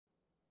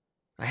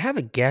I have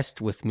a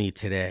guest with me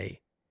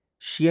today.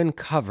 She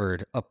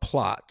uncovered a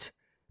plot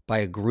by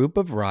a group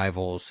of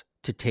rivals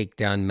to take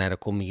down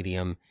Medical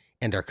Medium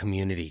and our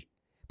community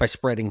by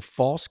spreading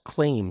false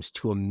claims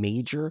to a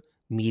major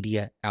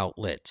media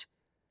outlet.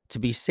 To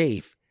be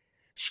safe,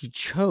 she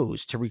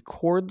chose to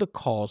record the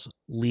calls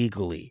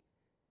legally,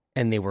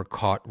 and they were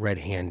caught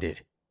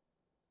red-handed.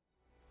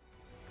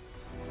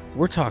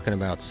 We're talking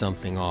about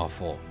something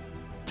awful,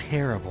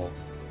 terrible,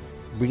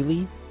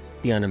 really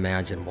the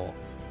unimaginable.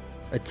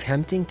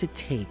 Attempting to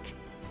take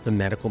the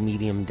Medical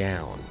Medium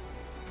down,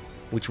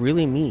 which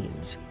really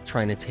means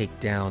trying to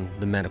take down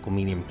the Medical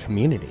Medium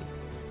community.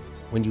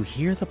 When you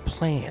hear the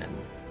plan,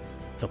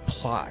 the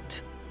plot,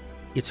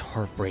 it's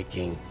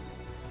heartbreaking.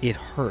 It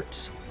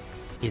hurts.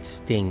 It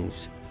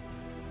stings.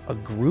 A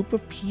group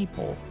of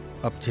people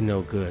up to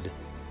no good.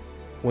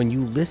 When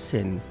you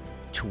listen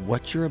to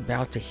what you're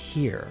about to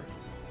hear,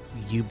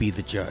 you be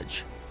the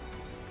judge.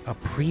 A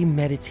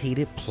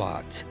premeditated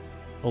plot,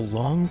 a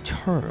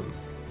long-term,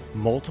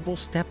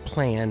 multiple-step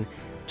plan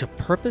to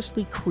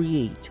purposely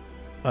create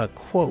a,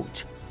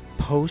 quote,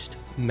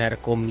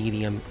 post-Medical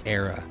Medium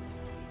era.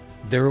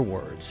 Their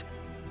words,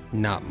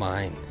 not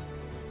mine.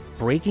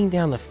 Breaking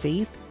down the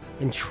faith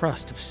and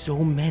trust of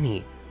so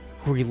many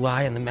who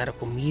rely on the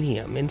Medical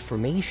Medium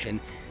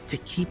information to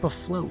keep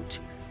afloat,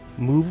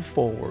 move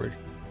forward,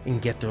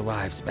 and get their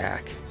lives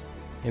back.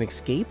 An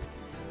escape?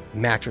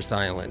 Mattress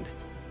Island.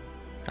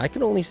 I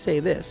can only say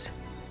this,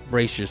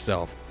 brace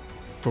yourself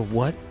for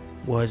what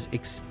was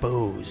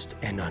exposed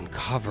and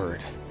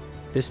uncovered.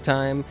 This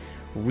time,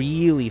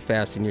 really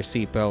fasten your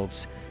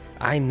seatbelts.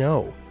 I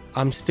know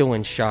I'm still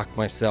in shock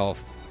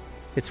myself.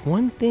 It's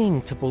one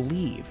thing to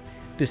believe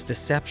this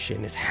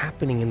deception is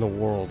happening in the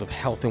world of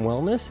health and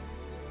wellness.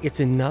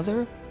 It's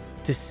another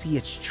to see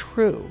it's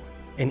true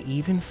and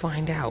even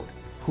find out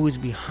who is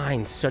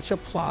behind such a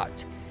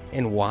plot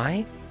and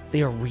why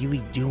they are really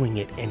doing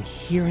it and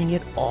hearing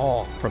it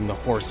all from the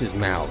horses'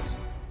 mouths.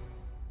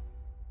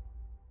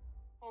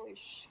 Holy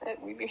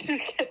shit, we need to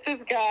get this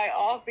guy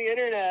off the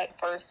internet.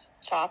 First,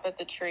 chop at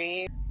the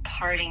tree.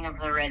 Parting of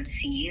the Red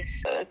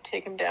Seas.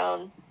 Take him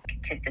down.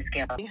 Tip the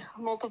scale.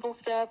 Multiple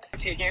steps.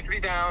 Taking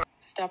Anthony down.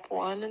 Step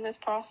one in this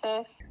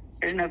process.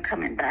 There's no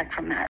coming back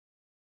from that.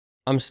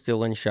 I'm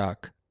still in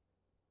shock.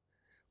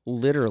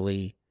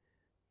 Literally,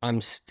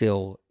 I'm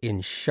still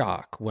in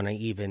shock when I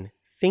even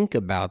think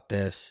about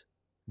this.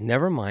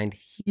 Never mind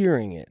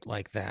hearing it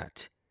like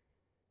that.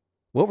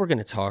 What we're going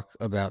to talk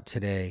about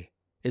today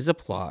is a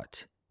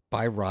plot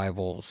by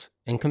rivals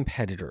and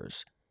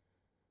competitors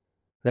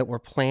that were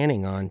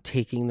planning on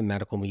taking the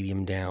Medical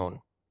Medium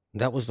down.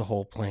 That was the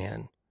whole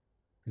plan.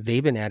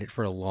 They've been at it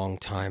for a long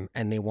time,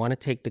 and they want to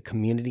take the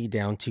community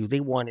down too. They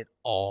want it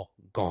all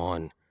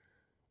gone.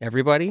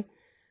 Everybody,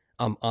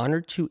 I'm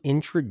honored to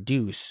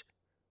introduce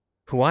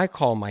who I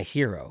call my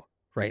hero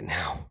right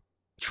now.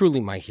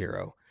 Truly my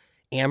hero.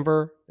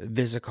 Amber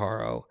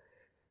Visacaro.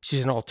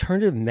 She's an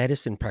alternative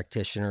medicine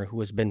practitioner who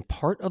has been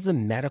part of the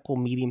Medical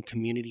Medium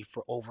community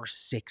for over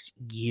 6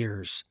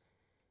 years.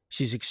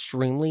 She's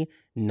extremely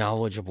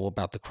knowledgeable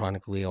about the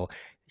chronically ill.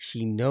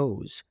 She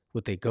knows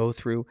what they go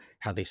through,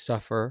 how they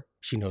suffer.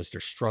 She knows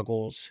their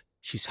struggles.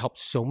 She's helped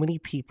so many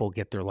people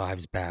get their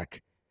lives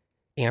back.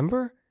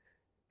 Amber,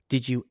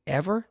 did you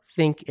ever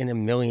think in a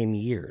million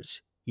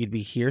years you'd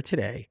be here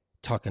today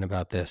talking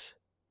about this?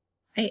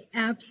 I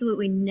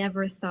absolutely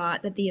never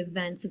thought that the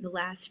events of the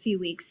last few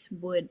weeks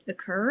would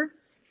occur.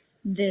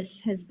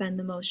 This has been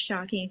the most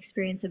shocking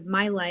experience of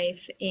my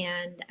life,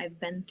 and I've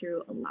been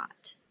through a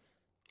lot.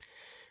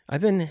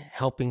 I've been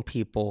helping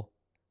people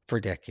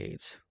for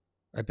decades.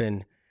 I've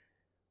been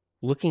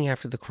looking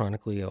after the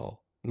chronically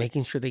ill,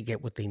 making sure they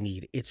get what they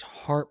need. It's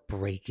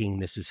heartbreaking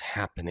this is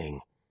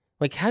happening.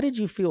 Like, how did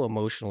you feel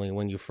emotionally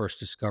when you first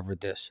discovered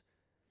this?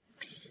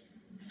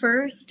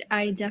 First,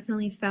 I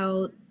definitely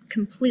felt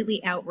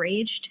completely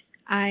outraged.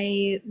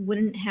 I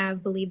wouldn't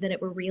have believed that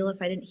it were real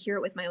if I didn't hear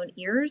it with my own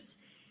ears.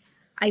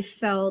 I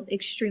felt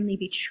extremely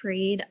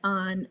betrayed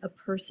on a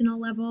personal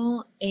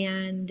level,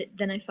 and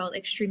then I felt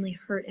extremely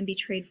hurt and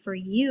betrayed for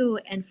you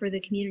and for the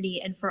community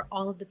and for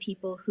all of the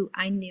people who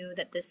I knew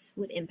that this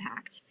would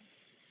impact.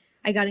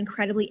 I got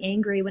incredibly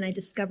angry when I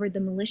discovered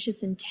the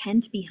malicious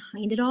intent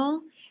behind it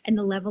all and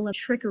the level of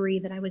trickery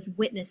that I was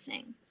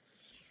witnessing.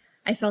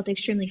 I felt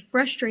extremely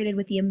frustrated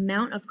with the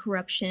amount of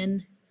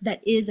corruption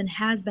that is and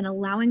has been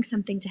allowing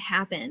something to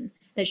happen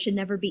that should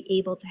never be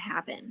able to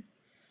happen.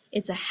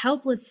 It's a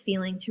helpless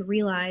feeling to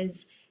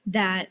realize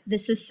that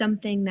this is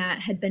something that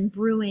had been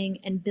brewing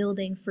and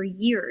building for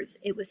years.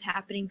 It was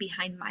happening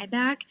behind my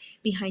back,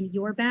 behind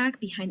your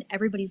back, behind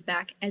everybody's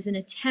back as an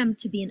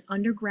attempt to be an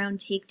underground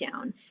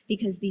takedown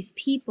because these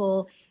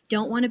people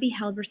don't want to be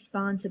held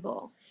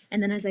responsible.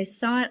 And then as I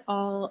saw it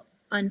all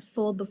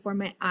unfold before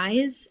my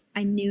eyes,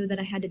 I knew that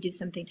I had to do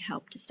something to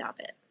help to stop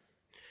it.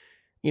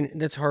 You know,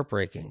 that's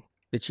heartbreaking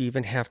that you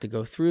even have to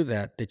go through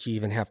that you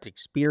even have to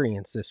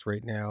experience this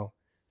right now.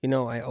 You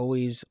know, I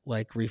always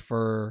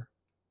refer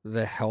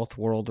the health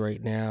world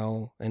right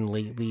now and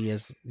lately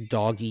as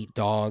dog eat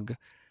dog.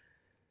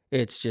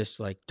 It's just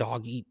like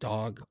dog eat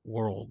dog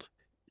world.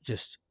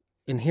 Just,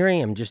 and here I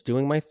am just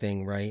doing my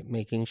thing, right?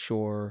 Making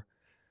sure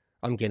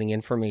I'm getting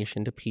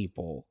information to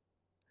people,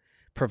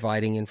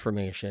 providing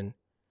information,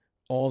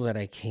 all that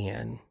I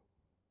can.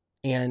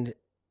 And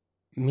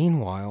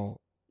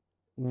meanwhile,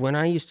 when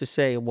I used to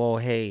say, well,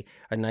 hey,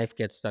 a knife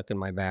gets stuck in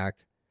my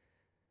back,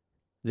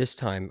 this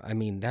time, I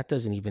mean, that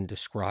doesn't even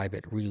describe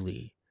it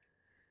really.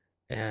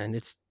 And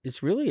it's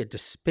really a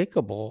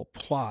despicable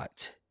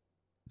plot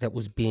that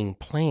was being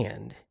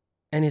planned,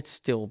 and it's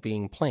still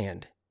being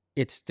planned.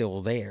 It's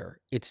still there.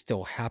 It's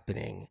still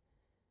happening.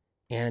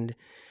 And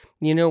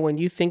when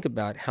you think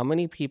about how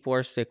many people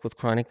are sick with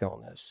chronic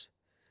illness,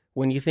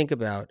 when you think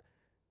about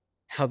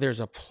how there's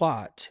a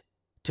plot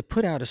to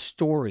put out a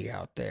story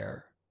out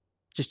there,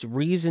 just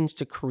reasons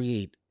to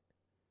create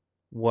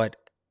what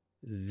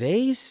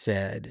they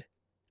said,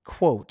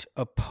 quote,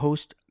 a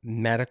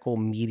post-medical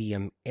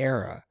medium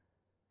era,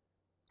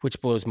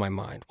 which blows my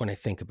mind when I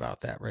think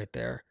about that right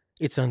there.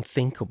 It's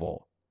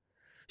unthinkable.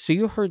 So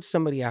you heard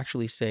somebody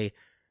actually say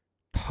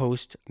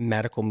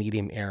post-medical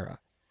medium era.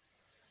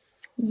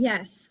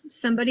 Yes,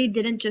 somebody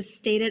didn't just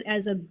state it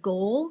as a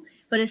goal,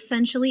 but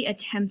essentially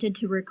attempted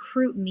to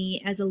recruit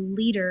me as a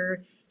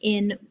leader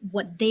in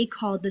what they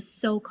called the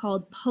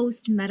so-called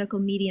post-medical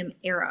medium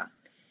era,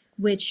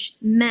 which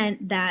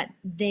meant that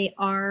they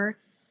are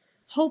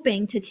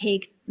hoping to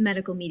take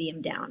medical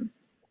medium down.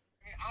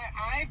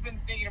 I've been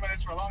thinking about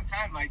this for a long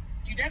time. Like,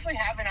 you definitely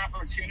have an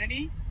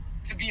opportunity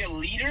to be a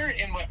leader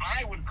in what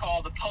I would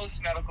call the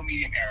post-medical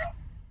medium era.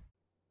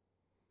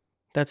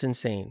 That's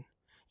insane.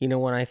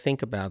 When I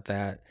think about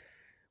that,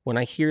 when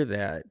I hear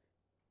that,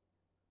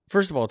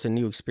 first of all, it's a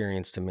new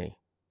experience to me.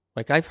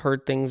 Like, I've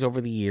heard things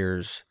over the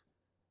years,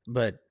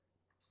 but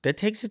that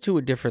takes it to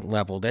a different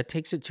level. That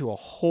takes it to a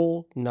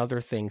whole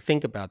nother thing.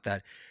 Think about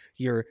that.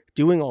 You're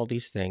doing all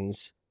these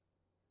things.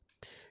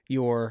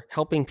 You're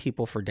helping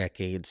people for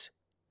decades.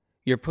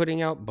 You're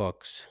putting out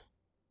books.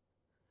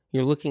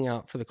 You're looking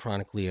out for the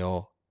chronically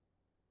ill.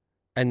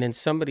 And then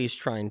somebody's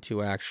trying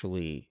to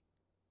actually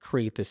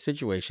create this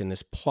situation,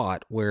 this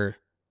plot where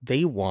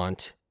they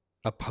want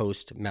a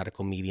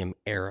post-medical medium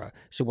era.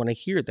 So when I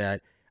hear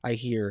that, I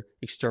hear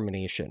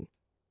extermination.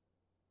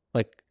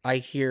 Like, I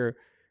hear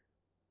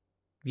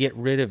get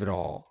rid of it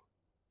all.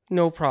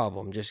 No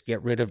problem. Just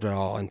get rid of it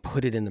all and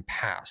put it in the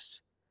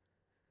past.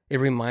 It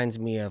reminds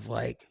me of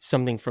like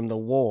something from the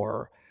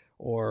war,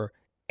 or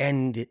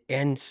end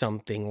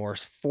something, or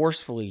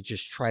forcefully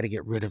just try to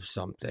get rid of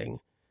something.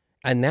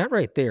 And that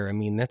right there, I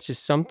mean, that's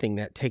just something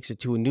that takes it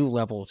to a new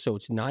level. So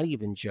it's not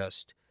even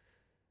just,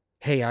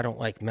 hey, I don't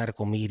like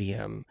medical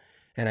medium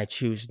and I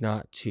choose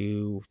not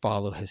to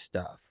follow his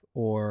stuff,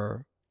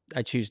 or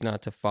I choose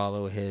not to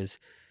follow his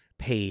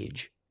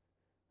page.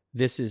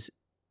 This is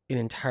an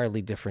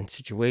entirely different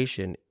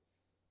situation.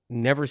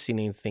 Never seen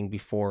anything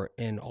before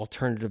in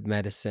alternative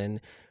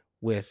medicine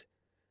with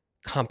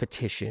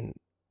competition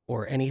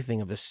or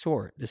anything of the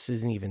sort. This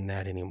isn't even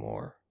that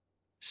anymore.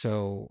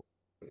 So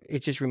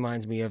it just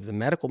reminds me of the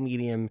medical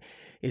medium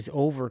is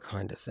over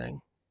kind of thing.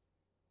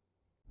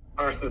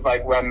 Versus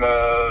like when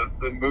the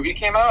movie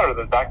came out, or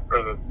the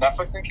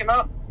Netflix thing came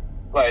out,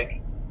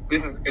 like,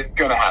 this is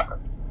gonna happen.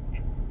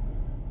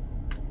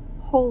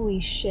 Holy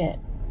shit.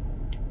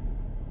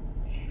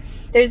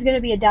 There's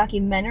gonna be a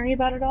documentary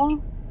about it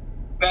all?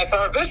 That's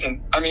our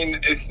vision. I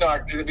mean, it's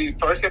not, we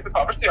first get to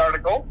publish the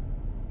article,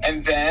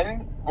 and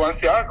then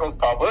once the article is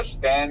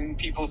published, then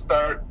people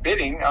start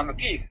bidding on the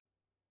piece.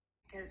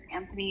 Because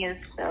Anthony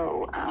is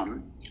so,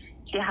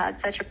 he has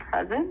such a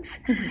presence.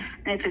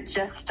 And if it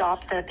just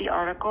stops at the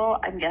article,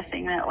 I'm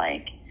guessing that,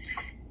 like,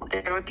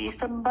 there would be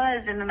some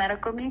buzz in the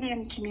medical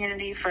medium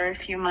community for a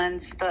few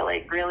months, but,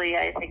 like, really,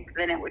 I think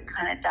then it would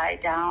kind of die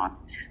down.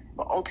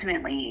 But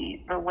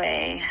ultimately, the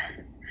way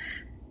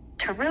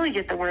to really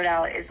get the word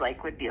out is,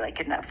 like, would be like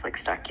a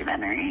Netflix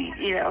documentary,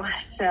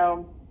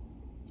 So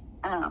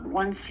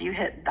once you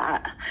hit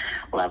that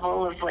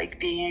level of, like,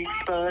 being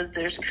exposed,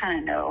 there's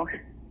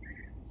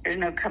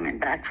no coming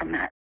back from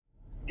that.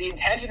 The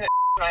intention that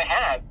I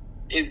had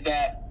is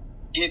that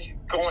it's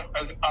going,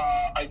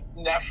 a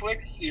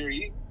Netflix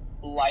series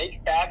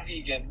like Bad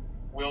Vegan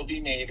will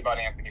be made about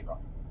Anthony Brown.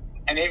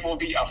 And it will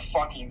be a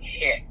fucking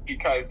hit,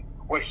 because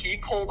what he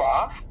pulled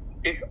off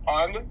is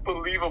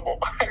unbelievable.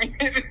 I mean,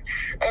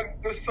 and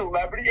the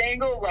celebrity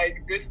angle,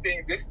 like, this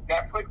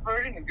Netflix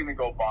version is going to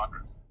go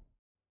bonkers.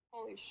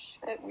 Holy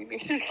shit, we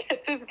need to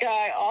get this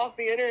guy off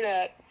the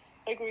internet.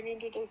 Like, we need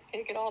to just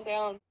take it all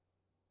down.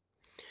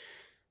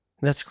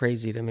 That's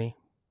crazy to me,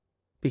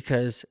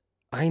 because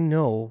I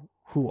know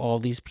who all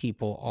these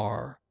people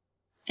are.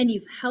 And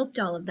you've helped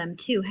all of them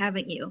too,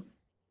 haven't you?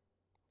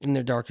 In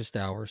their darkest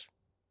hours.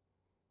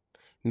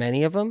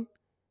 Many of them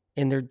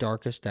in their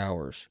darkest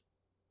hours.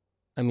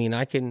 I mean,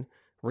 I can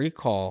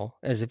recall,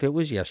 as if it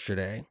was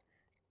yesterday,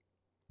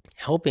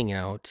 helping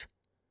out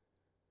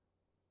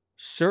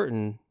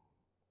certain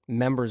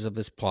members of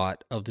this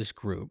plot, of this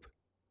group,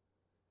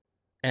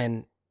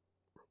 and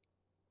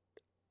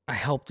I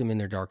helped them in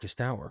their darkest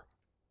hour.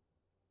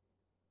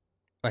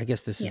 I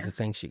guess this is the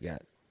thanks you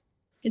get.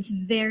 It's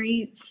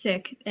very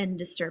sick and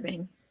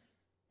disturbing.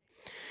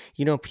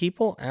 You know,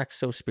 people act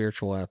so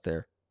spiritual out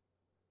there.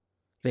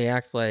 They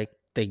act like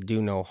they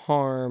do no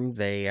harm.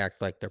 They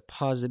act like they're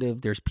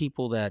positive. There's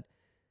people that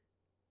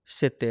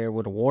sit there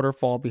with a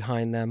waterfall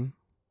behind them.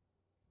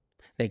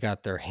 They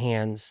got their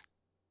hands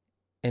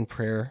in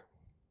prayer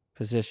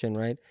position,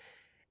 right?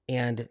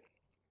 And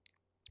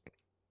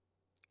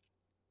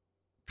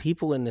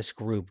people in this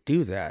group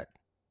do that.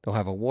 They'll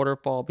have a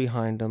waterfall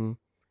behind them.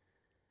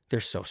 They're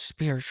so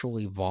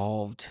spiritually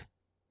evolved.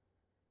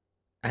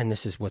 And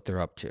this is what they're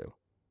up to.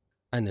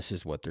 And this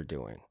is what they're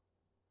doing.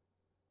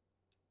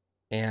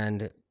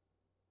 And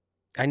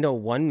I know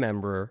one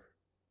member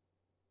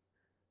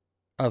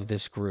of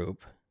this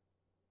group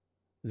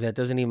that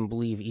doesn't even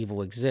believe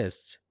evil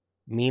exists.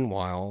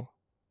 Meanwhile,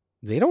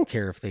 they don't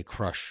care if they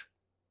crush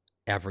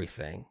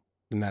everything.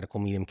 The medical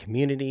medium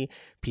community,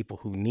 people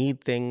who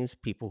need things,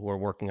 people who are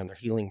working on their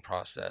healing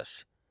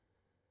process.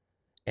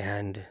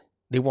 And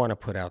they want to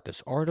put out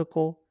this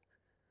article,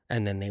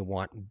 and then they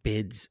want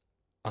bids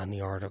on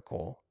the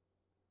article,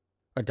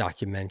 a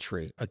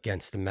documentary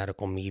against the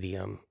medical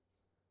medium.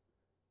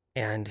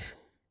 And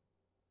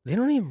they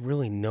don't even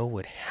really know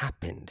what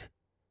happened.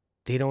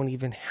 They don't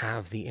even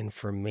have the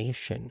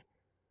information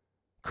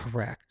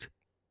correct.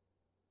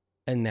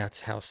 And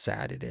that's how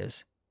sad it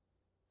is.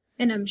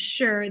 And I'm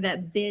sure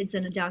that bids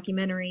in a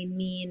documentary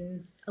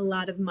mean a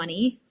lot of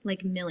money,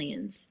 like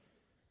millions.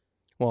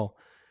 Well,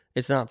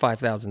 it's not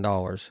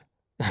 $5,000.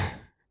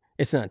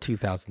 It's not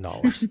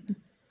 $2,000.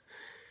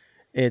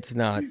 It's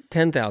not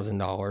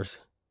 $10,000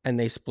 and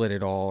they split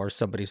it all, or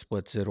somebody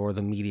splits it, or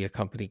the media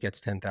company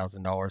gets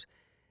 $10,000.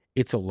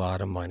 It's a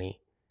lot of money.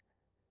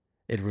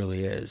 It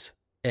really is.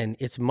 And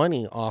it's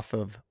money off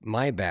of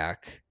my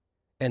back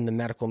and the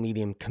medical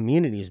medium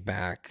community's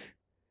back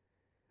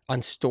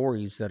on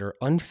stories that are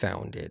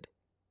unfounded,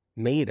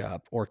 made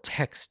up, or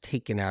text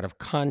taken out of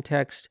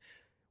context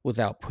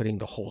without putting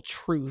the whole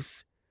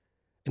truth.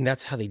 And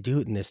that's how they do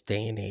it in this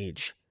day and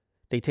age.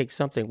 They take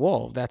something,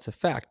 well, that's a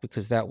fact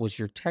because that was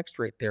your text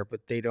right there,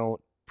 but they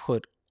don't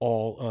put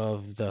all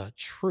of the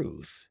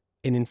truth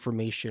and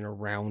information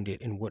around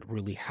it and what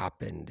really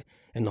happened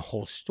and the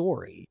whole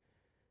story.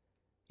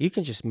 You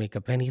can just make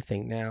up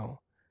anything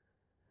now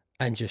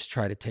and just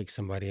try to take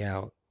somebody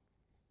out.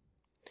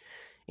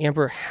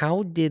 Amber,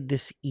 how did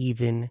this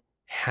even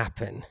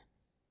happen?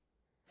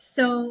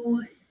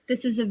 So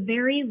this is a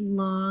very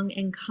long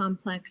and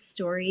complex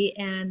story,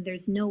 and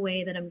there's no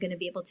way that I'm going to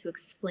be able to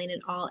explain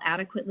it all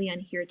adequately on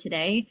here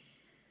today.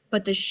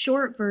 But the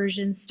short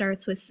version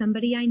starts with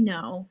somebody I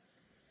know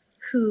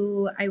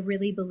who I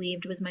really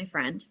believed was my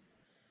friend.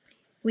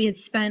 We had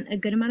spent a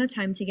good amount of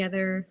time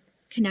together,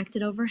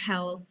 connected over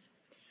health.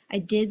 I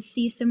did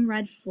see some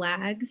red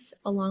flags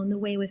along the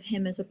way with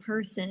him as a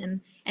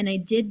person, and I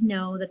did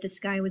know that this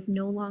guy was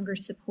no longer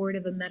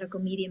supportive of medical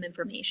medium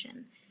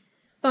information.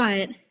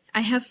 But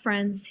I have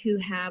friends who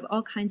have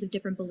all kinds of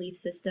different belief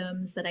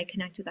systems that I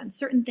connect with on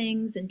certain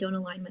things and don't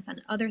align with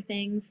on other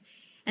things,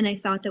 and I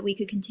thought that we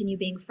could continue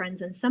being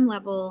friends on some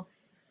level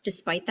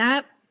despite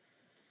that.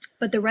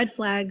 But the red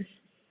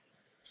flags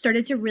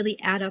started to really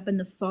add up in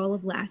the fall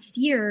of last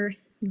year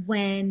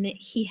when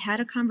he had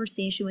a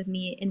conversation with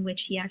me in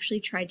which he actually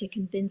tried to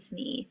convince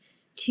me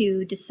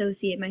to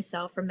dissociate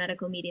myself from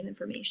medical medium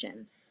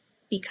information,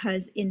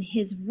 because in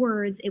his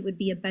words, it would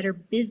be a better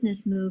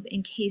business move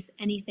in case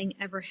anything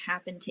ever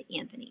happened to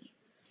Anthony.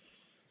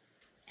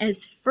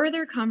 As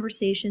further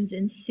conversations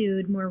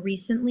ensued more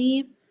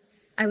recently,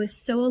 I was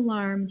so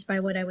alarmed by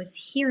what I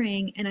was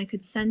hearing, and I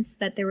could sense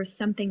that there was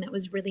something that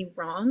was really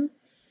wrong.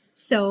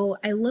 So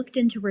I looked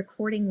into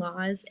recording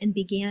laws and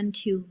began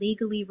to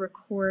legally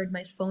record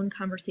my phone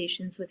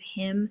conversations with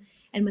him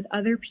and with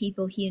other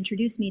people he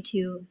introduced me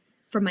to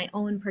for my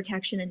own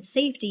protection and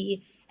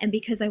safety, and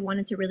because I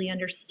wanted to really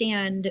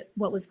understand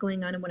what was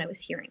going on and what I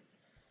was hearing.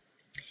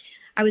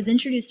 I was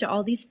introduced to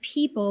all these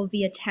people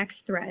via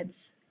text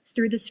threads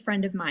through this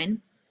friend of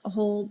mine, a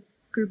whole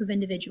group of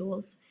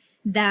individuals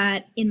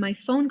that in my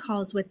phone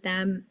calls with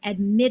them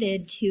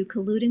admitted to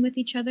colluding with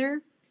each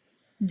other,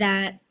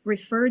 that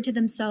referred to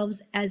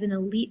themselves as an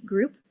elite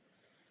group,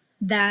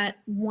 that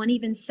one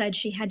even said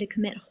she had to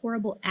commit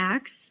horrible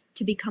acts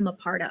to become a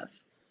part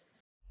of.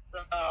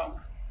 So,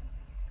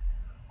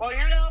 well,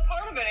 you're now a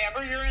part of it,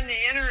 Amber. You're in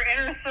the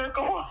inner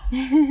circle.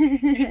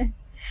 And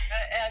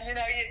you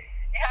know, you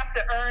have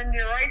to earn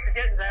your right to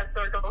get in that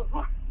circle.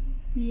 So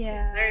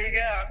Yeah. there you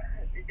go.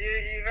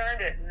 You've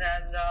earned it, and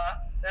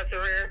that's a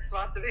rare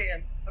spot to be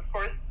in. Of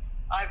course,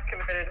 I've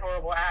committed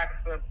horrible acts,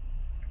 but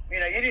you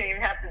know, you didn't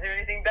even have to do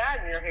anything bad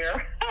and you're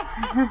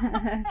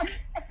here.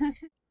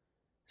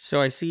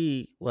 So I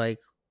see, like,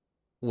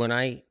 when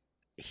I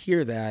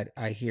hear that,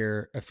 I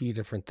hear a few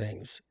different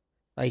things.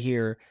 I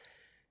hear,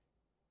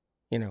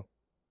 you know,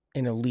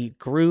 an elite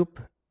group.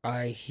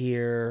 I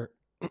hear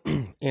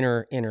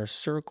inner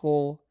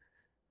circle.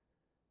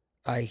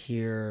 I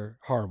hear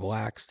horrible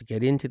acts to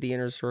get into the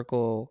inner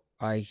circle.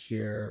 I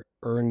hear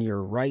earn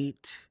your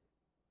right.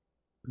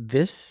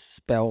 This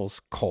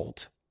spells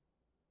cult.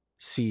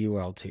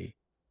 CULT.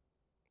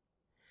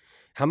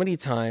 How many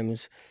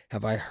times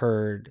have I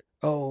heard,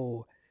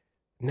 oh,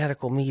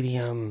 medical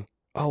medium,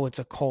 oh, it's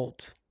a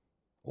cult,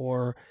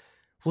 or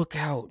look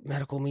out,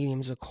 medical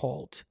medium's a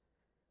cult,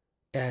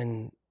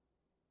 and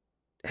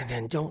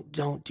then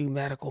don't do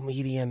medical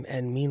medium.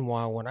 And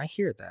meanwhile, when I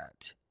hear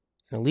that,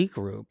 an elite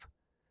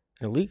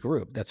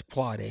group that's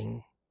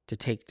plotting to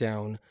take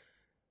down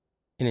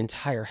an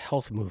entire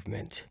health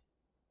movement,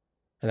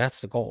 and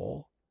that's the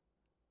goal.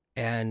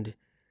 And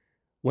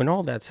when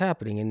all that's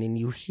happening, and then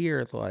you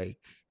hear like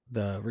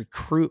the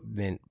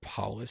recruitment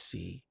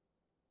policy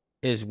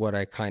is what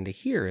I kind of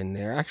hear in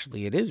there.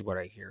 Actually, it is what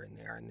I hear in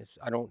there. And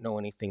I don't know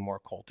anything more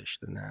cultish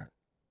than that.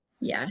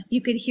 Yeah,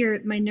 you could hear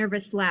my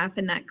nervous laugh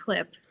in that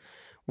clip.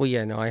 Well,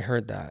 yeah, no, I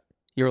heard that.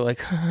 You were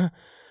like,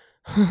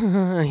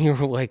 you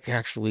were like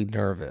actually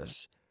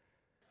nervous.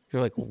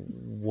 You're like,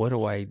 what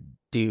do I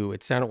do?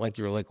 It sounded like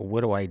you were like,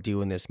 what do I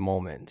do in this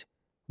moment?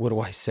 What do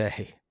I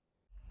say?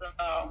 So,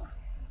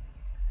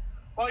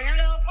 well, you're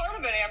now a part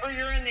of it, Amber.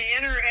 You're in the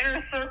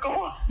inner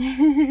circle.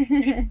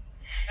 And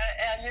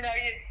you know,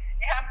 you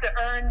have to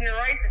earn your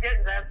right to get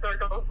in that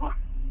circle. So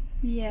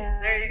Yeah.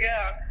 there you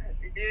go.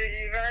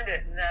 You've earned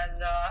it, and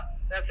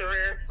that's a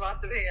rare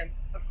spot to be in.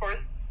 Of course,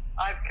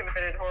 I've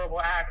committed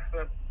horrible acts,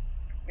 but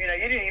you know,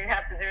 you didn't even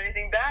have to do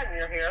anything bad, and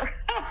you're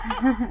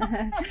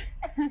here.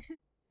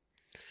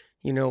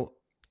 You know,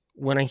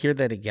 when I hear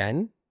that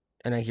again,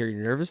 and I hear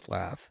your nervous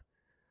laugh,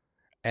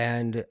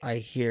 and I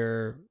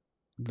hear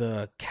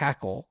the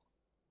cackle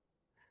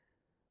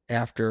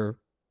after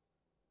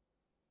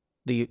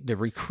the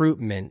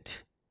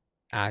recruitment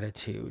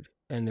attitude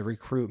and the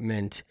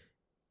recruitment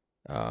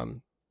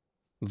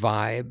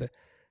vibe,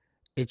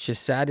 it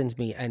just saddens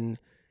me. And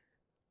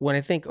when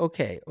I think,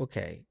 okay,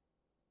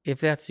 if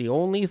that's the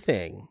only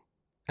thing,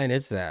 and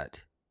it's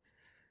that,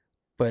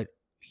 but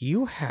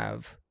you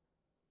have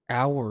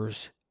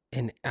hours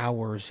and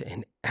hours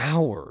and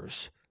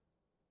hours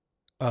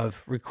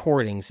of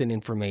recordings and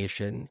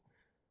information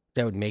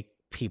that would make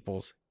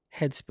people's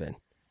heads spin.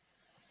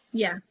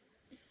 Yeah,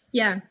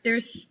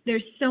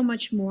 there's so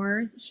much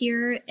more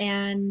here.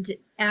 And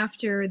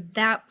after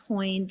that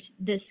point,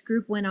 this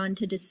group went on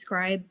to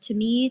describe to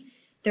me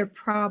their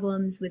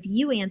problems with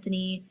you,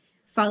 Anthony,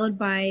 followed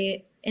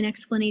by an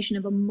explanation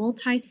of a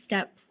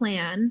multi-step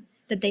plan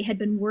that they had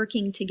been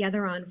working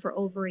together on for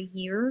over a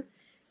year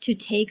to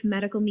take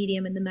medical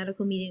medium and the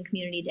medical medium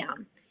community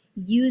down,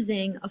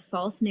 using a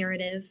false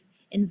narrative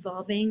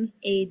involving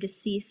a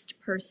deceased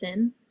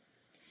person.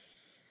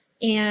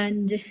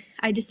 And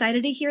I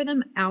decided to hear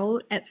them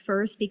out at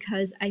first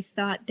because I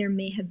thought there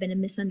may have been a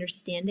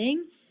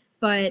misunderstanding.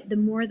 But the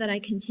more that I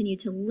continued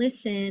to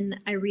listen,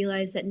 I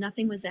realized that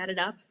nothing was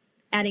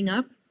adding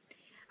up.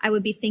 I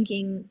would be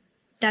thinking,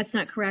 that's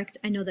not correct.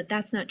 I know that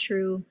that's not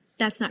true.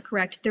 That's not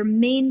correct. Their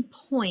main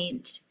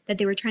point that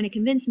they were trying to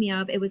convince me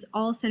of, it was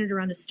all centered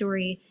around a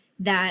story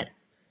that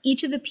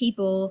each of the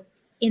people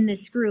in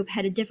this group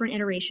had a different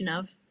iteration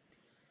of.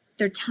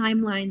 Their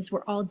timelines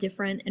were all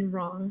different and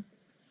wrong.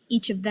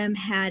 Each of them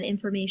had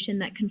information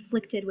that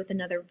conflicted with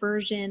another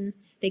version.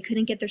 They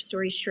couldn't get their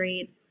story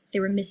straight. They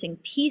were missing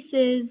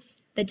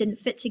pieces that didn't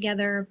fit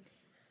together.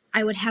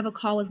 I would have a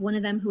call with one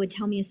of them who would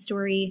tell me a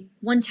story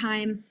one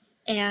time,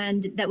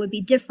 and that would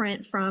be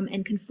different from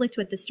and conflict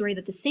with the story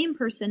that the same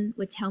person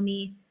would tell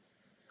me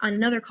on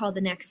another call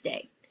the next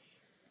day.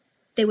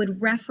 They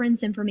would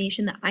reference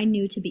information that I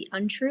knew to be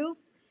untrue,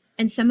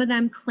 and some of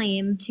them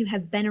claim to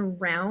have been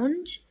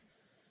around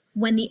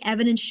when the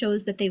evidence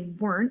shows that they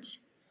weren't,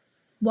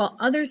 while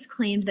others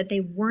claimed that they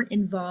weren't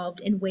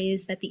involved in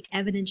ways that the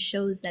evidence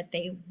shows that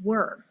they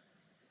were.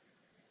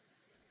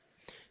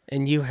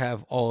 And you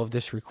have all of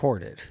this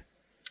recorded.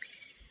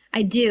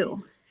 I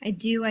do.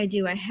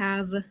 I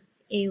have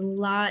a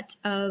lot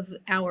of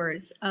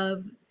hours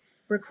of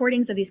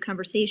recordings of these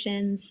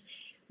conversations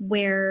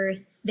where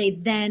they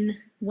then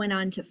went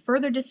on to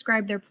further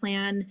describe their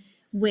plan,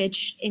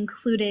 which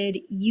included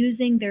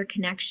using their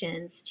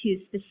connections to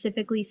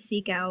specifically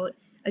seek out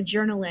a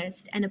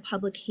journalist and a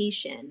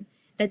publication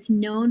that's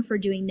known for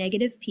doing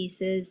negative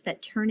pieces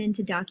that turn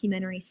into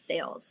documentary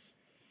sales,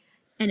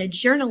 and a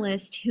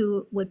journalist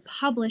who would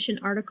publish an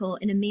article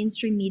in a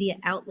mainstream media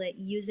outlet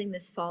using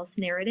this false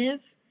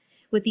narrative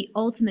with the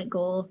ultimate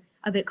goal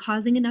of it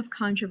causing enough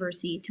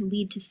controversy to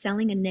lead to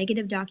selling a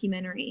negative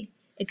documentary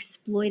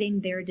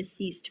exploiting their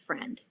deceased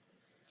friend.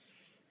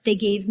 They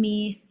gave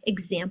me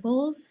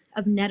examples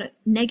of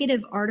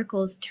negative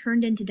articles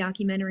turned into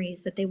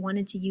documentaries that they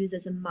wanted to use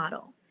as a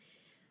model.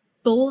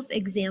 Both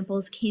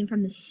examples came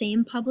from the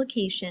same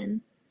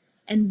publication,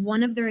 and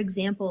one of their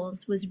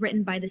examples was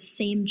written by the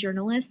same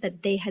journalist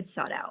that they had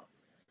sought out.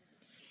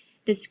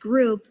 This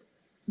group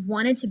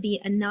wanted to be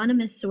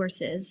anonymous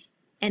sources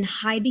and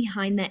hide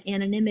behind that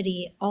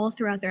anonymity all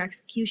throughout their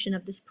execution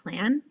of this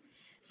plan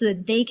so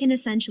that they can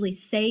essentially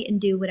say and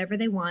do whatever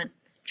they want,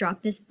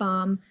 drop this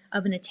bomb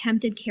of an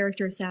attempted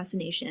character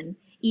assassination,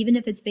 even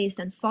if it's based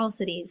on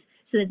falsities,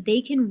 so that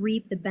they can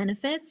reap the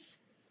benefits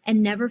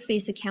and never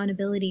face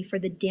accountability for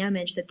the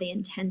damage that they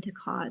intend to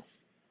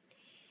cause.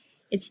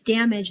 It's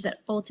damage that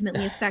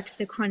ultimately affects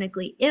the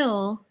chronically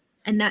ill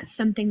And that's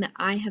something that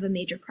I have a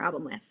major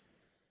problem with.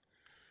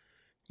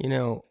 You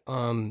know,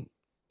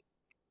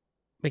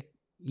 like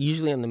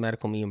usually on the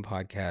Medical Medium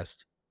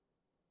podcast,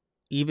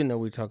 even though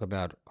we talk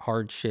about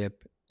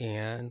hardship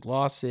and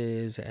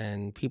losses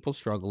and people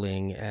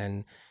struggling,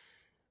 and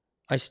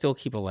I still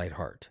keep a light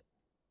heart.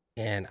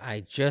 And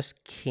I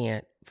just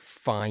can't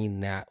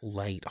find that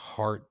light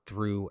heart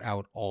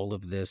throughout all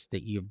of this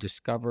that you've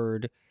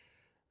discovered,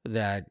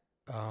 that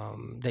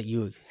that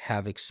you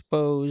have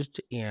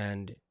exposed,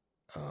 and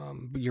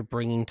you're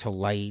bringing to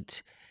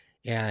light.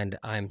 And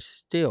I'm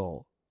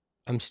still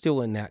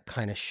in that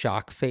kind of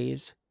shock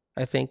phase.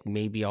 I think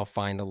maybe I'll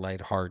find a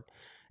light heart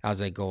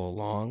as I go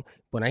along.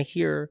 When I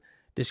hear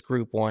this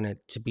group wanted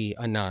to be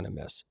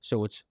anonymous,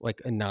 so it's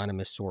like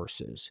anonymous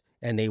sources,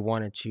 and they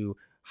wanted to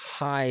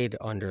hide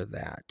under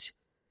that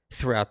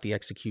throughout the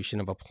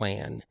execution of a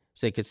plan,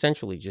 so they could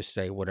essentially just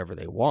say whatever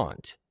they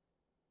want.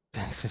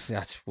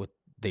 That's what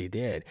they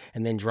did,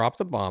 and then drop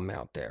the bomb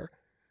out there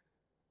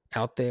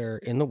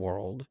in the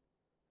world,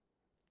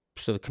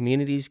 so the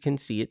communities can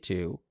see it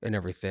too and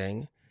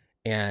everything.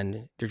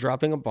 And they're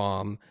dropping a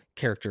bomb,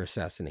 character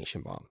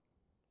assassination bomb.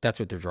 That's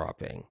what they're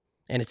dropping,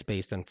 and it's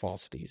based on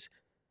falsities.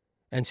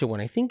 And so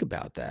when I think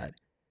about that,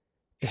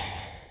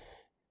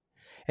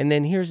 and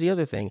then here's the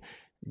other thing,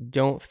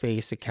 don't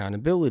face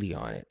accountability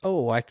on it.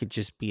 Oh, I could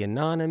just be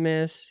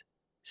anonymous,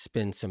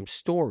 spin some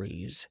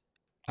stories.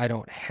 I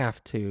don't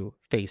have to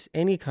face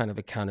any kind of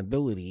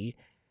accountability.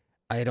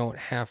 I don't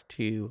have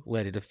to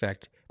let it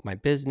affect my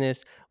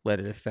business, let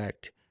it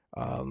affect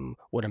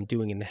what I'm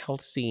doing in the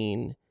health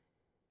scene,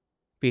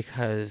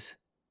 because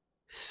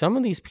some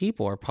of these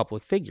people are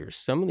public figures.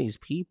 Some of these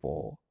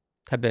people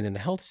have been in the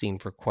health scene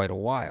for quite a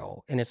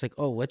while. And it's like,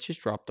 oh, let's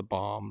just drop the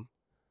bomb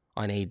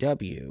on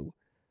AW,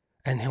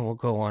 and then we'll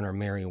go on our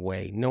merry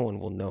way. No one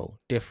will know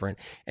different.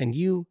 And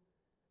you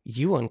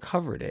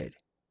uncovered it.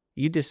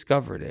 You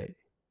discovered it.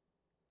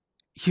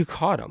 You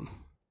caught them,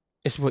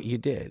 is what you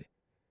did.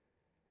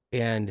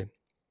 And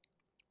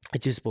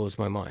it just blows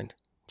my mind.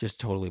 Just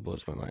totally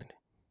blows my mind.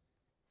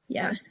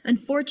 Yeah.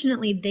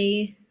 Unfortunately,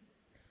 they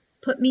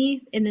put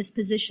me in this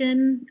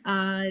position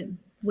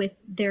with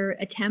their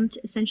attempt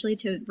essentially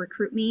to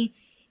recruit me.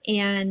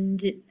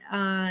 And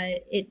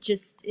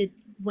it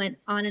went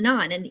on and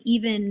on. And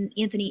even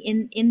Anthony,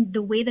 in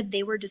the way that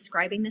they were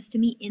describing this to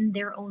me in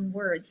their own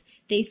words,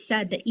 they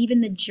said that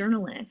even the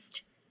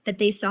journalist that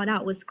they sought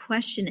out was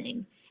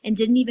questioning and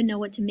didn't even know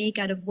what to make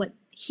out of what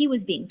he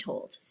was being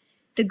told.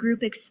 The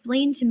group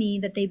explained to me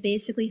that they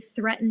basically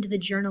threatened the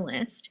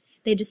journalist.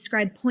 They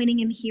described pointing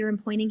him here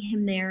and pointing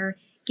him there,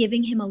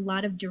 giving him a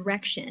lot of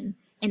direction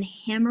and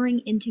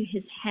hammering into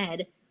his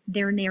head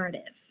their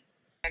narrative.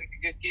 And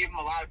we just gave him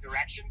a lot of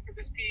direction for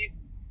this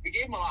piece. We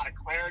gave him a lot of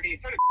clarity.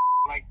 Sort of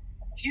like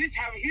he was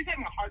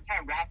having a hard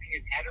time wrapping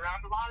his head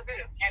around a lot of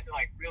it. He had to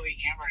like really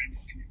hammer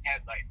in his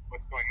head like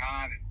what's going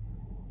on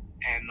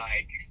and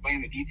like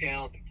explain the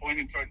details and point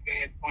him towards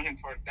this, point him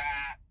towards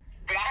that.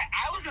 But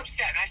I was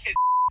upset and I said,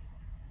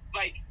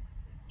 like,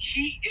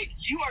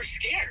 you are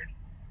scared.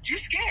 You're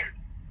scared.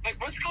 Like,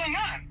 what's going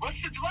on?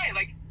 What's the delay?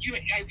 Like, you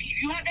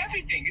have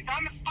everything. It's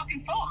on the fucking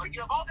phone. Like,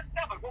 you have all this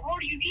stuff. Like, what more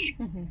do you need?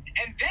 Mm-hmm.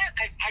 And then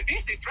I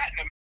basically threatened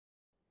him.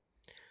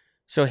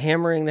 So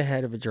hammering the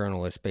head of a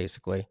journalist,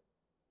 basically.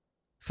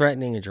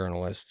 Threatening a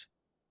journalist.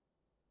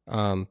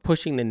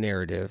 Pushing the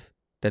narrative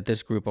that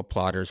this group of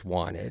plotters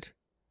wanted.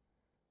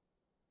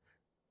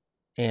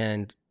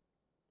 And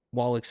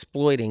while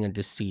exploiting a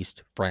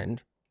deceased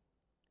friend.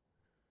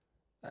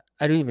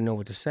 I don't even know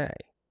what to say.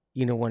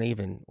 You know,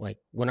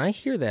 when I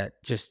hear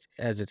that just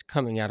as it's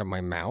coming out of my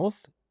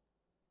mouth,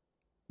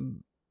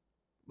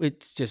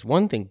 it's just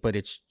one thing, but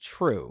it's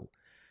true,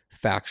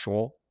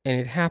 factual, and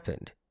it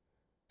happened.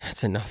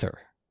 That's an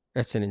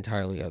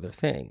entirely other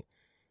thing.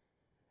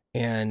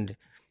 And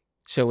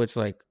so it's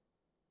like,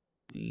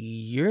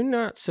 you're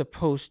not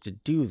supposed to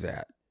do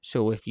that.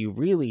 So if you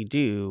really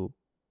do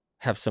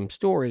have some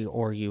story,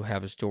 or you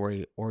have a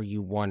story, or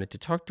you wanted to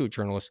talk to a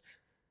journalist,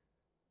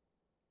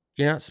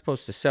 you're not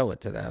supposed to sell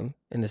it to them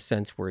in the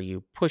sense where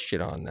you push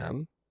it on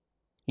them.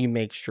 You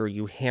make sure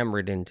you hammer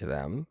it into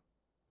them.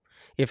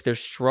 If they're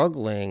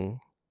struggling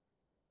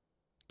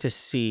to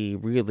see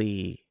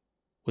really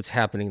what's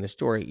happening in the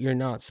story, you're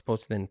not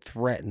supposed to then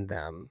threaten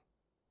them.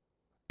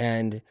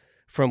 And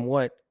from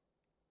what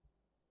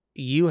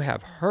you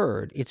have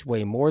heard, it's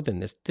way more than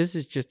this. This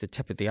is just the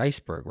tip of the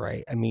iceberg,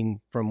 right? I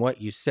mean, from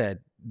what you said,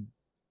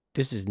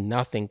 this is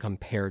nothing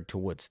compared to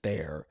what's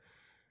there.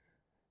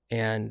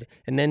 And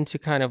then to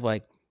kind of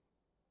like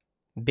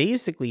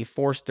basically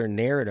force their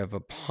narrative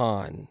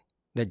upon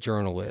that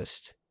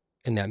journalist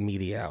and that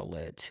media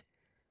outlet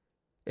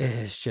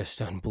is just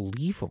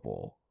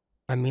unbelievable.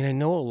 I mean, I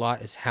know a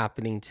lot is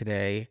happening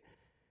today,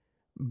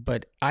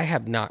 but I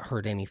have not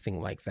heard anything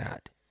like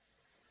that.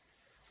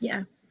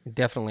 Yeah.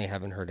 Definitely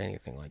haven't heard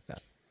anything like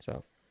that.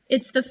 So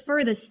it's the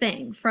furthest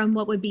thing from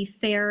what would be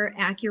fair,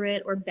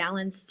 accurate, or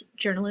balanced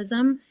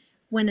journalism.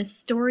 When a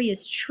story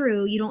is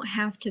true, you don't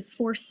have to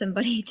force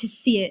somebody to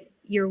see it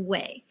your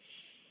way.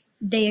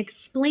 They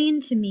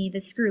explained to me,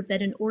 this group,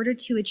 that in order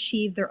to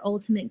achieve their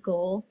ultimate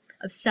goal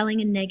of selling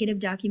a negative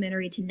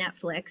documentary to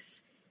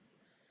Netflix,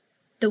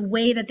 the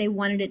way that they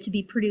wanted it to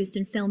be produced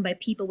and filmed by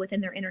people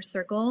within their inner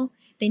circle,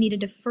 they needed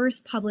to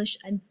first publish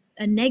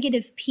a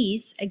negative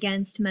piece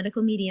against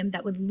Medical Medium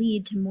that would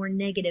lead to more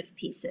negative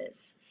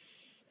pieces.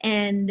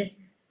 And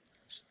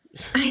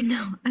I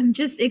know, I'm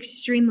just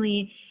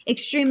extremely,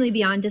 extremely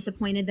beyond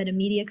disappointed that a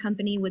media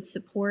company would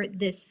support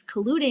this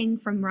colluding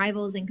from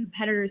rivals and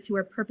competitors who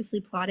are purposely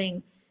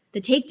plotting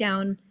the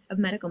takedown of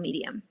Medical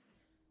Medium.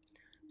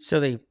 So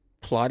they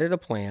plotted a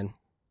plan.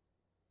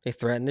 They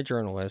threatened the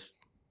journalist.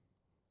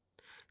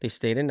 They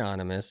stayed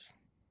anonymous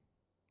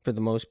for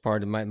the most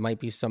part. It might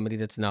be somebody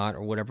that's not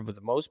or whatever, but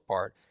the most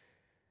part,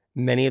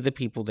 many of the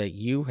people that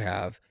you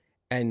have,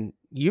 and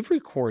you've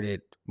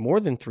recorded more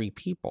than 3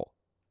 people.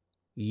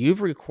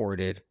 You've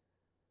recorded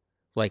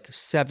like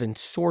 7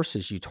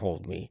 sources, you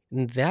told me.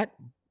 And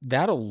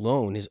that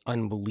alone is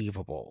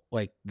unbelievable.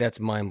 Like, that's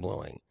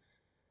mind-blowing.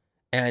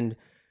 And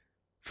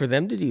for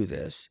them to do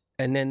this,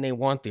 and then they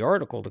want the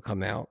article to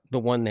come out, the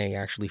one they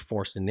actually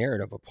forced a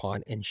narrative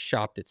upon and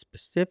shopped it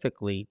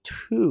specifically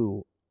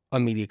to a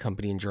media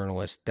company and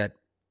journalist that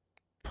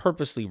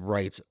purposely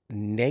writes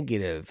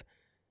negative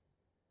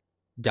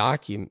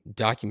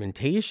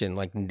documentation,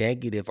 like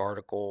negative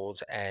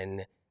articles,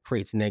 and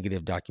creates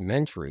negative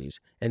documentaries.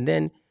 And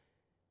then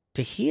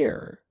to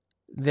hear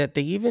that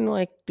they even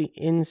like the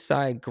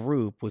inside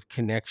group with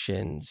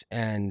connections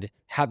and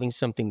having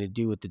something to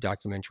do with the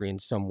documentary in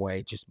some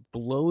way just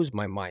blows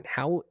my mind.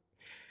 How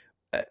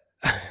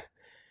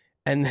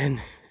and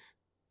then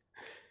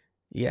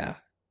yeah,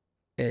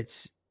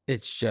 it's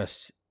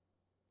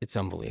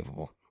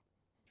unbelievable.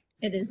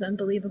 It is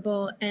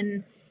unbelievable.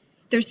 And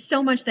there's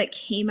so much that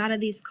came out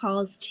of these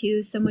calls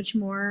too, so much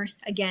more,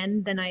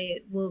 again, than I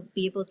will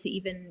be able to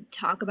even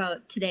talk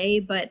about today.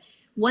 But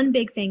one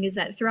big thing is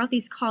that throughout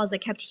these calls, I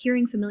kept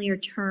hearing familiar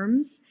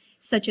terms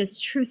such as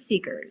truth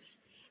seekers.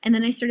 And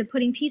then I started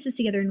putting pieces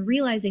together and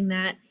realizing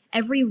that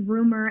every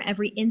rumor,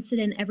 every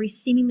incident, every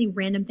seemingly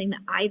random thing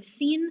that I've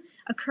seen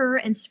occur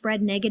and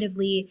spread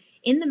negatively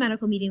in the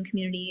medical medium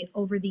community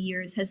over the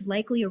years has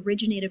likely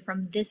originated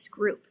from this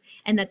group,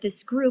 and that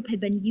this group had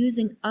been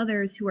using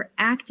others who are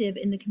active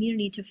in the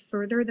community to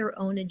further their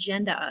own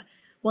agenda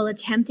while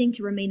attempting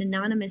to remain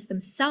anonymous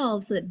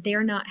themselves so that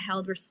they're not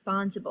held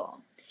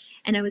responsible.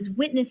 And I was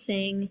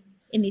witnessing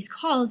in these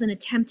calls an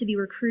attempt to be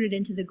recruited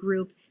into the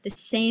group the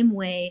same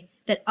way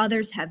that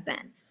others have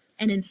been.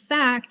 And in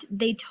fact,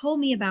 they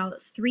told me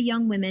about 3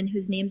 young women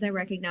whose names I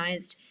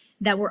recognized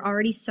that were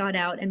already sought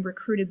out and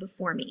recruited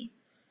before me.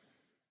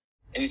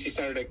 And then she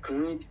started a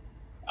group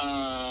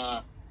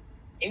Instagram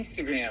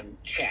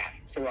chat.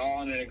 So we're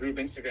all in a group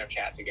Instagram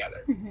chat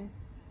together. Mm-hmm.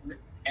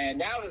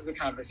 And that was the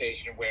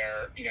conversation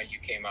where, you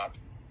came up.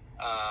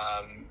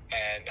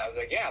 And I was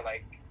like, yeah,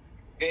 like,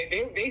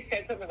 they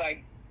said something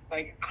like,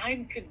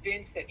 I'm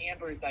convinced that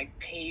Amber is, like,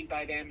 paid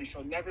by them and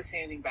she'll never say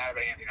anything bad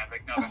about Anthony. I was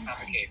like, no, that's not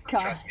the case.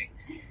 Like, trust me.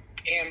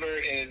 Amber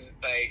is,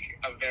 like,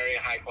 a very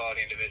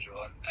high-quality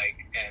individual.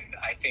 And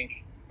I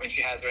think when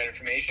she has the right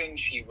information,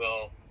 she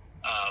will,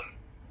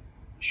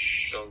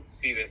 she'll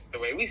see this the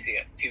way we see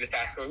it, see the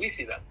facts the way we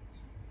see them.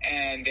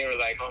 And they were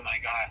like, oh, my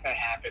God, if that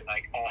happened,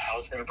 like, all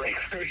hell's going to break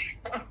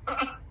loose.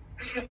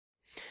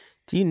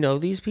 Do you know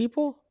these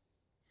people?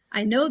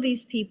 I know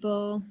these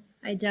people.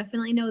 I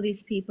definitely know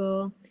these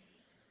people.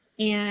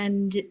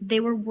 And they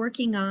were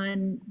working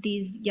on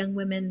these young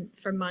women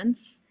for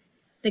months.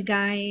 The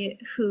guy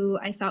who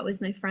I thought was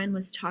my friend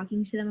was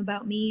talking to them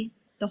about me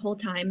the whole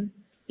time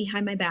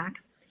behind my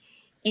back.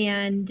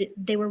 And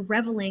they were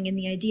reveling in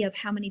the idea of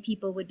how many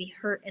people would be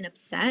hurt and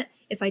upset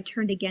if I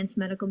turned against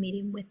Medical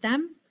Medium with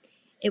them.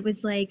 It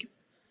was like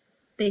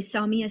they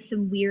saw me as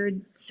some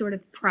weird sort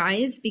of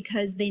prize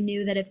because they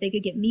knew that if they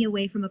could get me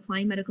away from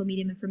applying Medical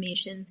Medium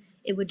information,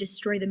 it would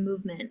destroy the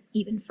movement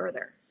even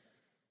further.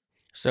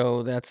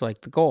 So that's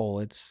like the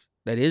goal.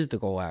 That is the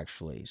goal,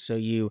 actually. So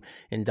you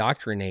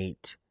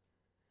indoctrinate.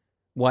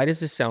 Why does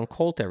this sound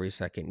cult every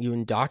second? You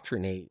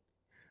indoctrinate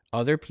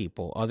other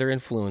people, other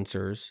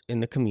influencers in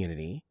the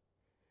community,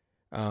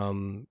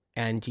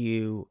 and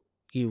you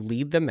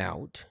lead them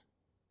out.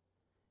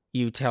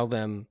 You tell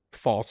them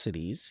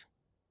falsities,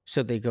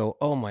 so they go,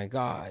 oh my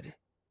God,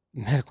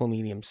 Medical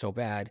Medium's so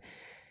bad.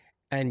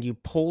 And you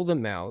pull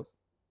them out,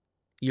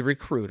 you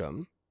recruit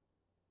them,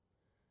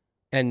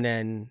 and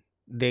then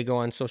they go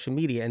on social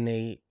media and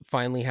they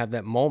finally have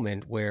that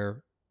moment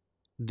where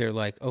they're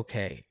like,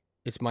 okay,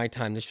 it's my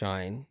time to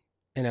shine,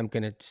 and I'm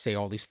going to say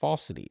all these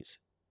falsities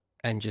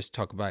and just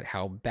talk about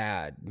how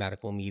bad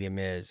Medical Medium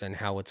is and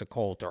how it's a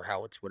cult or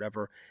how it's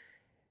whatever.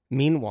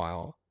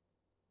 Meanwhile,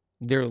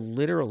 they're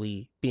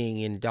literally being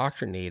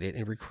indoctrinated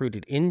and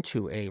recruited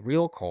into a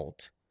real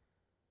cult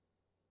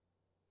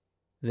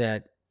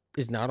that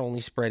is not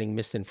only spreading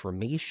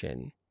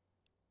misinformation,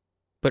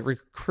 but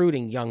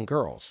recruiting young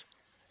girls.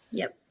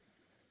 Yep.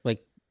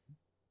 Like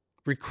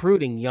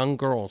recruiting young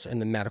girls in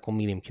the Medical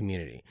Medium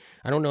community.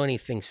 I don't know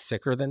anything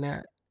sicker than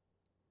that.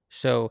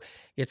 So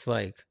it's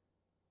like,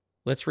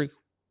 let's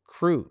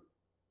recruit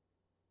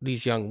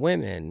these young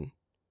women,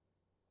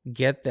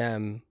 get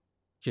them,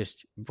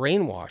 just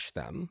brainwash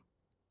them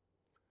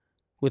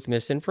with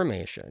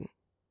misinformation,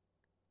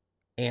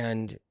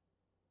 and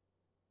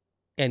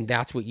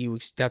that's what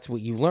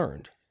you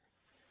learned.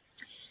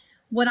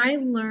 What I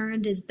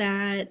learned is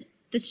that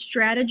the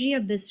strategy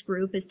of this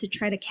group is to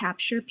try to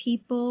capture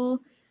people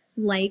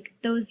like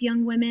those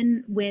young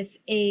women with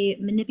a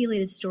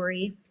manipulated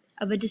story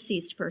of a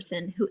deceased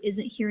person who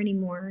isn't here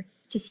anymore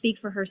to speak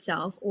for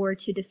herself or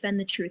to defend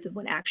the truth of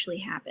what actually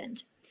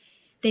happened.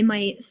 They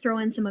might throw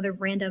in some other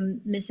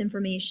random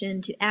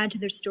misinformation to add to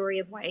their story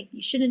of why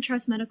you shouldn't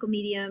trust medical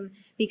medium,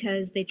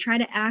 because they try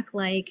to act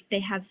like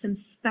they have some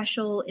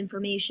special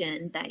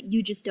information that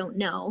you just don't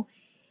know,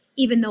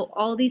 even though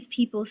all these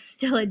people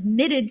still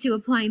admitted to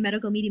applying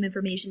medical medium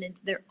information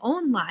into their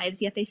own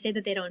lives, yet they say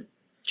that they don't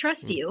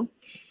trust you.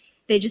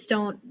 They just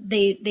don't,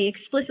 they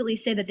explicitly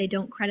say that they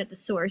don't credit the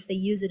source. They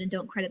use it and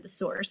don't credit the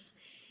source.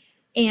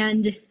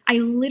 And I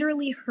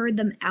literally heard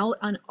them out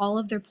on all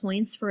of their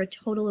points for a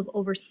total of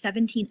over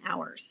 17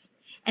 hours.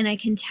 And I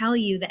can tell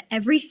you that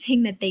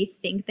everything that they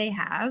think they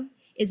have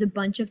is a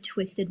bunch of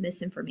twisted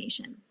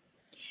misinformation.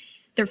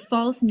 Their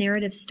false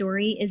narrative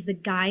story is the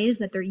guise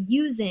that they're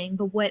using.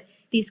 But what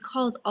these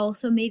calls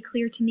also made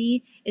clear to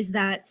me is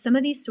that some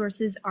of these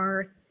sources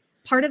are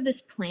part of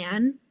this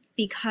plan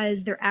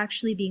because they're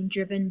actually being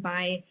driven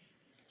by,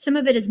 some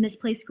of it is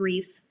misplaced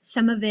grief,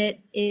 some of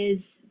it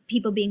is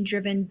people being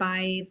driven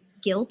by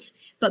guilt,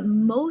 but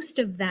most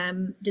of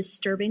them,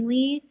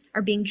 disturbingly,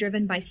 are being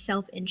driven by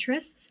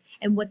self-interests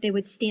and what they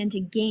would stand to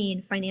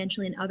gain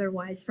financially and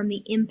otherwise from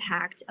the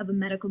impact of a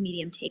medical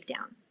medium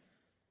takedown.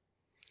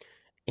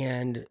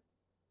 And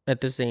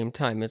at the same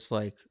time, it's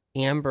like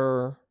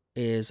Amber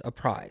is a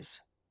prize.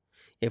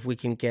 If we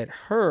can get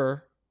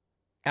her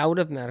out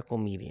of medical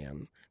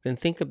medium, then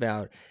think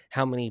about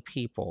how many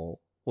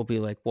people will be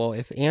like, well,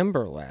 if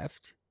Amber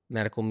left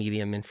medical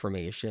medium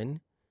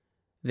information,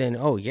 then,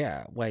 oh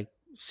yeah, like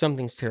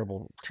something's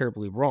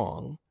terribly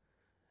wrong.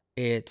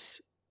 It's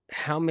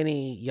how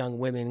many young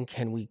women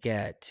can we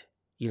get,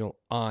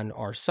 on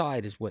our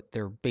side is what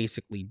they're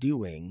basically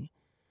doing.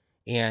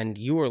 And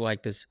you were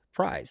like this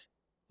prize,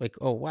 like,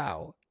 oh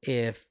wow,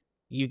 if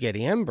you get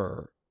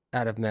Amber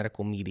out of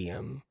medical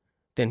medium,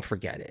 then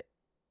forget it.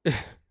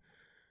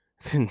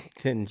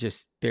 then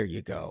just, there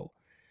you go.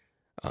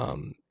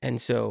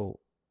 And so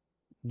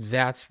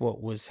that's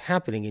what was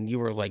happening. And you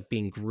were like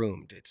being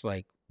groomed. It's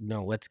like,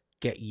 no, let's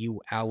get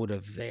you out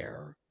of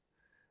there.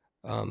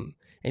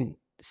 And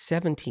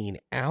 17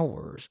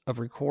 hours of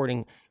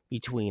recording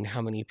between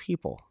how many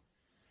people?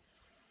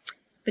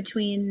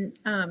 Between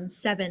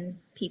 7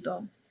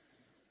 people.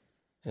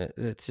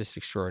 It's just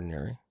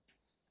extraordinary.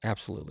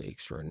 Absolutely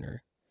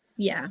extraordinary.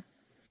 Yeah,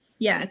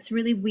 it's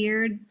really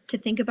weird to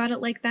think about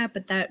it like that,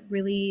 but that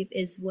really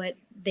is what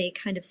they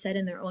kind of said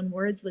in their own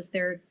words was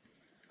their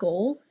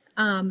goal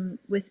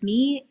with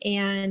me.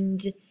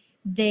 And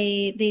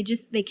they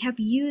kept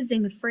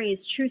using the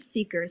phrase truth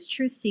seekers,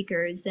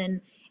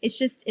 and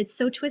it's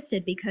so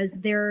twisted because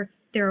there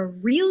are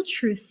real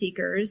truth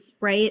seekers,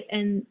 right?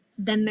 And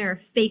then there are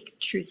fake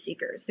truth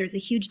seekers. There's a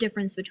huge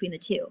difference between the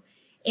two.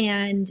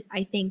 And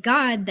I thank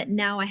God that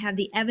now I have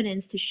the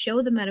evidence to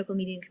show the medical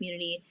medium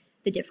community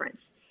the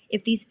difference.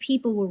 If these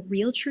people were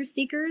real truth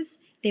seekers,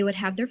 they would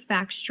have their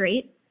facts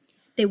straight.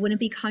 They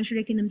wouldn't be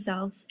contradicting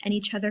themselves and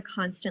each other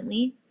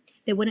constantly.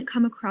 They wouldn't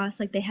come across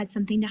like they had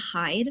something to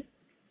hide.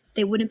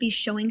 They wouldn't be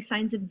showing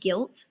signs of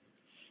guilt.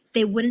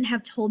 They wouldn't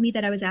have told me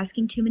that I was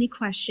asking too many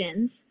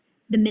questions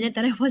the minute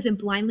that I wasn't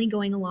blindly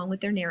going along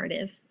with their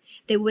narrative.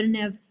 They wouldn't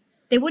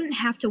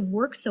have to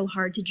work so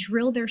hard to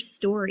drill their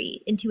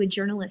story into a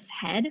journalist's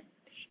head.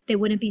 They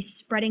wouldn't be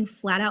spreading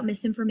flat out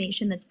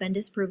misinformation that's been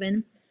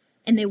disproven,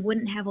 and they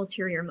wouldn't have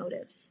ulterior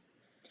motives.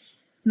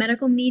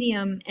 Medical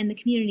medium and the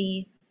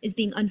community is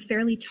being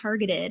unfairly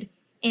targeted,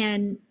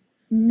 and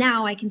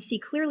now I can see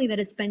clearly that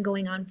it's been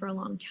going on for a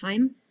long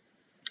time.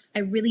 I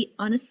really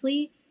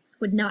honestly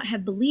would not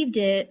have believed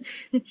it.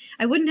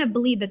 I wouldn't have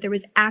believed that there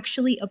was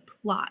actually a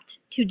plot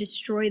to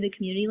destroy the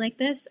community like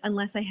this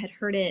unless I had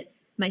heard it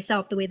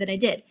myself the way that I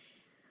did.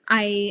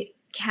 I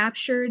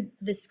captured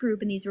this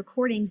group in these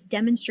recordings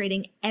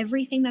demonstrating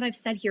everything that I've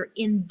said here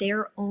in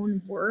their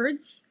own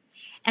words,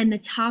 and the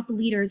top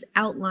leaders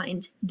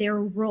outlined their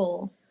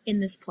role in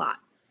this plot.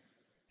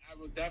 I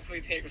will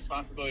definitely take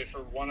responsibility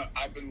for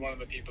I've been one of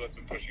the people that's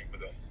been pushing for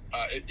this.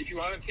 If you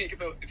want to take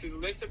the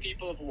list of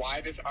people of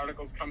why this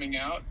article's coming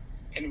out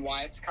and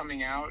why it's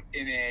coming out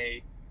in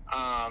a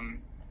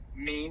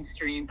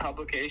mainstream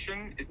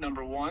publication is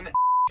number 1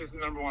 is the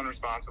number 1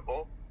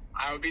 responsible.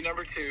 I would be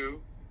number 2,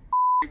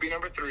 would be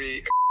number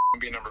 3,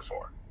 would be number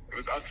 4. It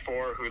was us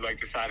 4 who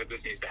decided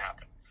this needs to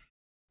happen.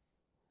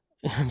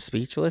 I'm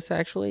speechless,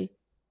 actually.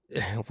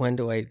 When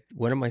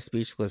am I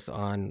speechless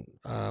on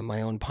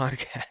my own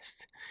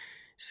podcast?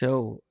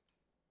 So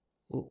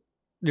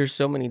there's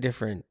so much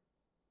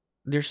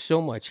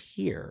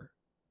here.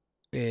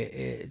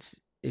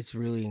 It's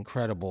really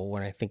incredible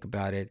when I think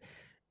about it.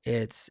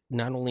 It's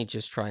not only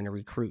just trying to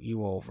recruit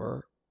you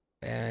over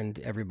and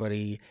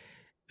everybody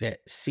that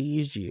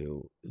sees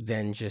you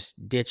then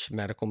just ditch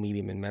medical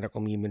medium and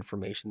medical medium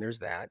information. There's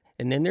that.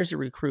 And then there's a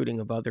recruiting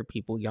of other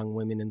people, young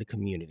women in the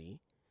community,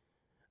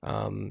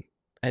 and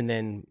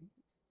then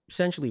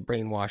essentially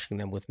brainwashing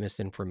them with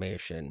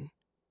misinformation.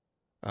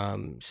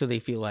 So they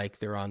feel like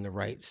they're on the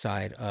right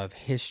side of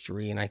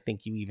history. And I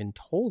think you even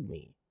told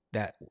me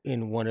that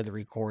in one of the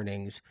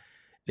recordings,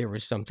 there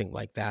was something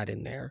like that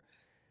in there.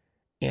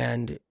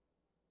 And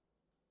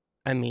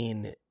I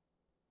mean,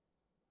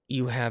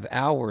 you have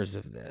hours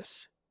of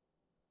this,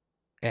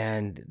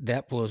 and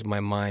that blows my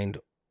mind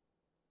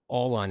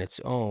all on its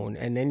own.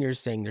 And then you're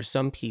saying there's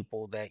some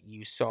people that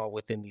you saw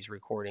within these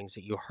recordings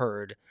that you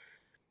heard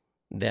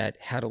that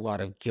had a lot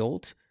of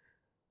guilt,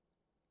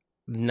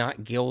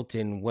 not guilt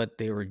in what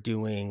they were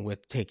doing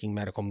with taking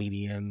medical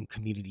medium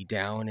community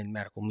down and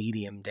medical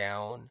medium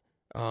down,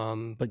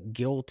 but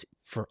guilt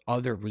for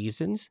other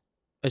reasons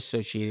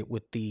associated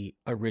with the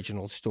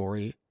original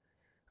story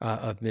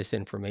of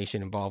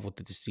misinformation involved with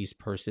the deceased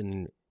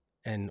person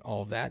and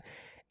all of that.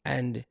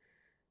 And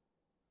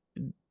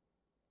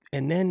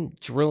then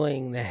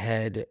drilling the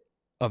head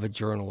of a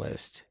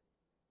journalist,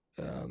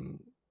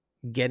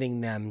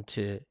 getting them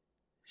to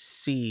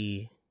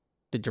see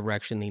the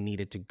direction they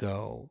needed to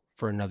go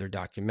for another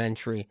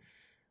documentary,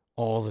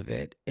 all of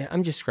it.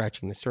 I'm just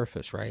scratching the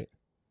surface, right?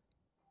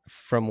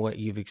 From what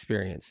you've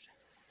experienced.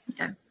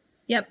 Yeah.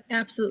 Yep.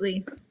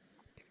 Absolutely.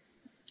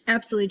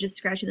 Absolutely. Just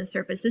scratching the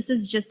surface. This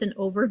is just an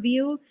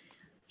overview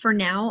for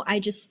now. I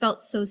just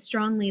felt so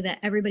strongly that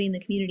everybody in the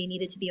community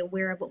needed to be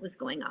aware of what was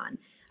going on.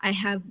 I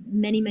have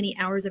many, many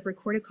hours of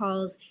recorded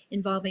calls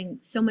involving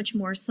so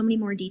many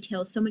more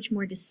details, so much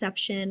more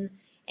deception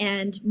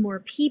and more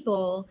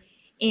people.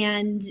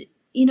 And,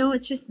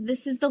 it's just,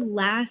 this is the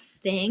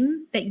last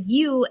thing that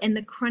you and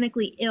the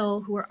chronically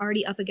ill who are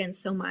already up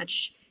against so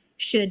much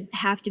should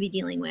have to be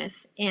dealing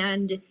with.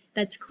 And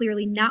that's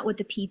clearly not what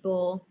the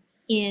people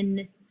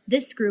in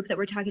this group that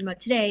we're talking about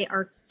today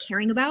are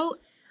caring about.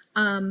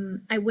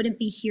 I wouldn't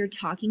be here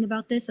talking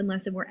about this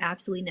unless it were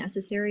absolutely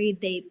necessary.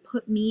 They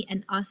put me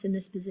and us in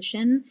this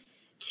position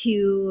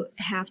to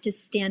have to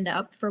stand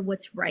up for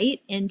what's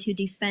right and to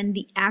defend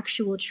the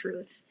actual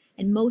truth,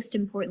 and most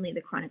importantly,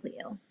 the chronically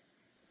ill.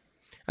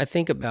 I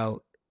think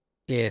about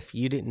if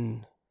you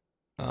didn't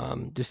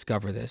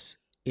discover this,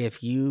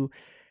 if you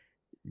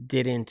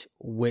didn't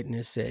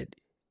witness it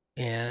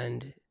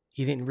and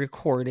you didn't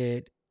record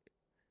it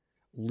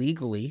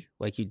legally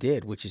like you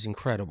did, which is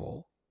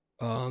incredible.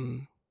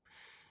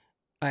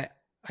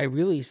 I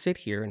really sit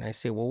here and I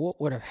say, well, what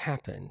would have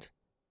happened?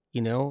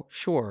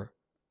 Sure,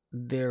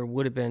 there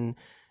would have been,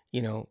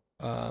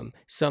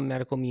 some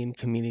medical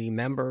community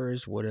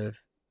members would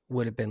have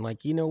been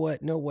like, you know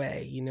what? No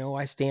way.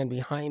 I stand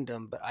behind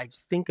them. But I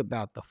think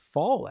about the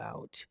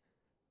fallout,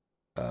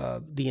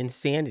 the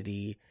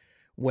insanity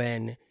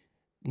when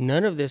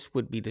none of this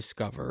would be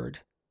discovered.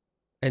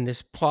 And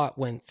this plot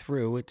went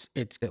through. It's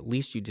at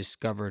least you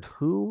discovered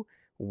who,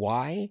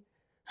 why,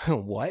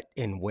 what,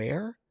 and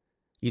where.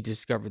 You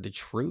discover the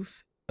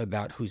truth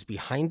about who's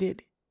behind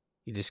it.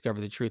 You discover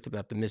the truth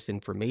about the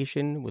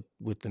misinformation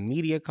with the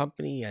media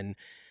company and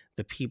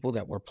the people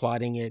that were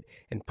plotting it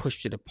and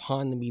pushed it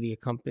upon the media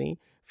company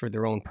for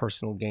their own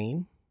personal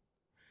gain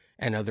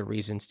and other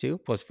reasons too,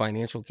 plus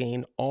financial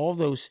gain. All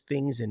those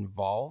things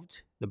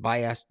involved, the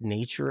biased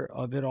nature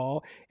of it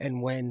all.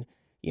 And when,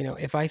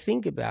 if I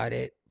think about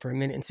it for a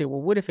minute and say,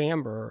 well, what if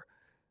Amber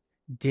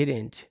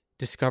didn't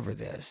discover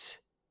this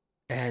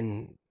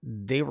and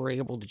they were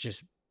able to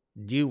just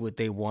do what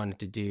they wanted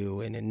to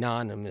do and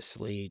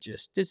anonymously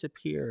just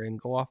disappear and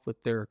go off with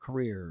their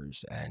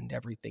careers and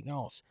everything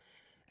else.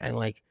 And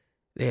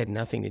they had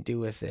nothing to do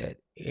with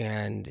it,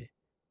 and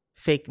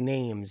fake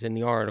names in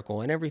the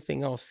article and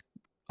everything else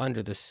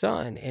under the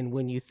sun. And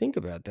when you think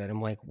about that,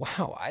 I'm like,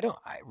 wow, I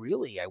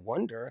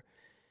wonder,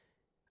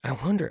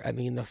 I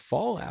mean, the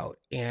fallout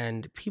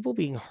and people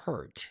being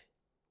hurt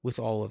with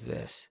all of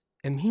this.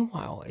 And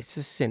meanwhile, it's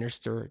a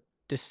sinister,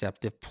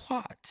 deceptive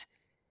plot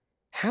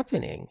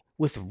happening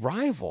with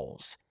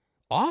rivals,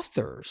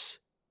 authors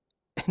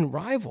and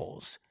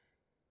rivals.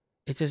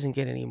 It doesn't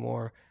get any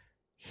more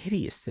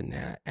hideous than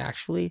that,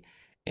 actually.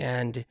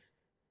 And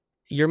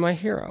you're my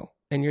hero,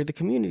 and you're the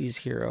community's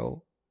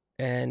hero.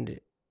 And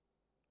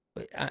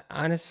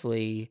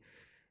honestly,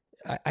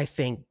 I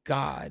thank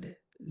God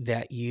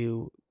that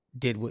you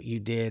did what you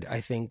did.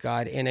 I thank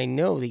God. And I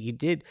know that you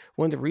did.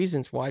 One of the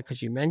reasons why,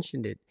 because you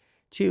mentioned it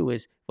too,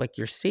 is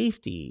your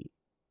safety.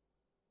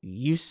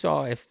 You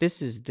saw if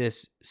this is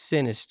this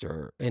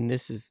sinister and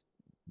this is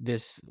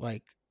this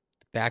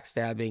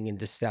backstabbing and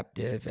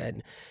deceptive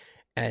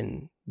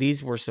and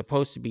these were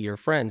supposed to be your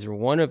friends, or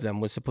one of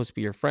them was supposed to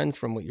be your friends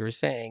from what you were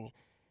saying,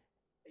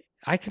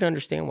 I can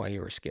understand why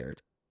you were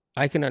scared.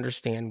 I can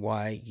understand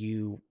why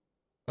you,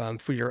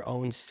 for your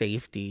own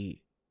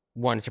safety,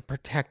 wanted to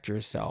protect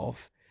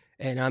yourself.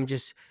 And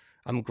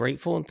I'm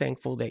grateful and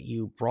thankful that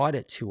you brought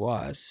it to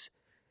us,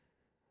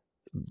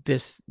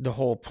 the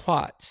whole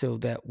plot, so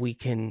that we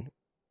can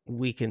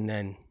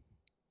then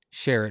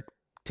share it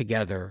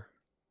together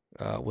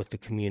with the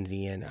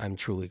community, and I'm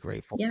truly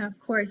grateful. Yeah, of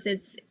course.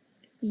 This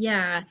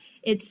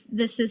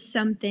is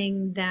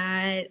something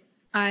that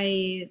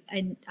I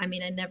mean,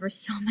 I never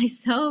saw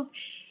myself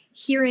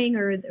hearing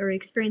or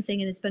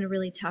experiencing, and it's been a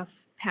really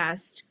tough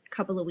past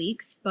couple of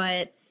weeks,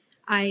 but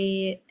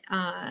I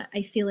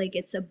feel like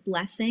it's a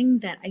blessing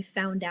that I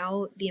found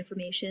out the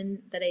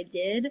information that I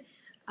did,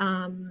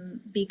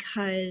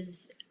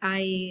 because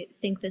I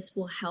think this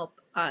will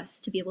help us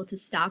to be able to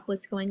stop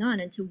what's going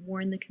on and to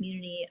warn the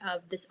community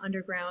of this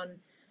underground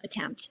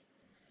attempt.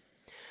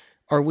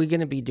 Are we going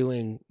to be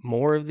doing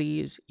more of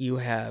these? You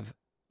have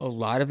a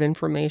lot of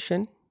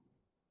information.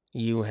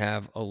 You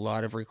have a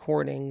lot of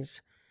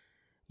recordings.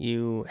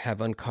 You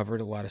have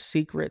uncovered a lot of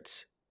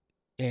secrets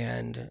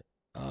and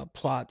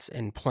plots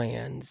and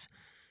plans.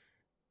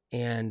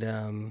 And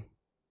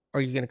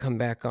are you going to come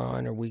back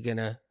on? Are we going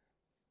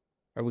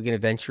to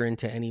venture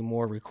into any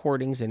more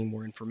recordings, any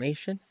more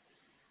information?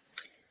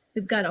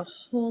 We've got a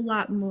whole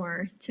lot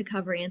more to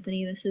cover,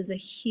 Anthony. This is a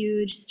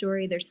huge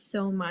story. There's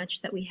so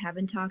much that we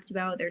haven't talked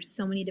about. There's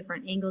so many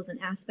different angles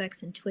and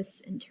aspects and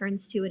twists and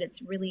turns to it.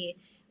 It's really,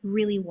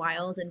 really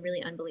wild and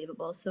really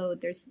unbelievable. So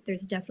there's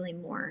definitely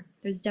more.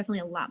 There's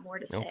definitely a lot more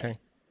to say. Okay.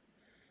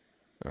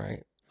 All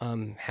right.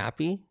 I'm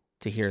happy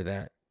to hear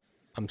that.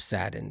 I'm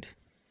saddened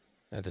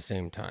at the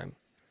same time.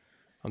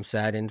 I'm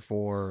saddened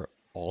for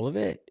all of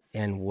it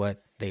and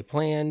what they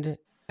planned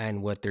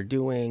and what they're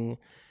doing.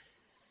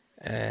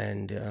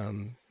 And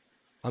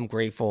I'm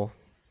grateful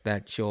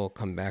that she'll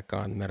come back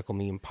on Medical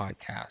Medium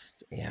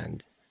podcast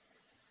and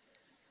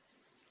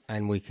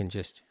we can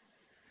just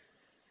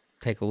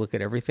take a look at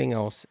everything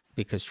else,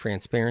 because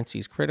transparency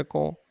is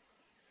critical.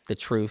 The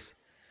truth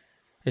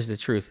is the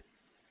truth.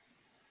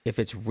 If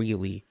it's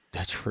really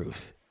the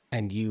truth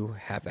and you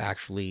have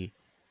actually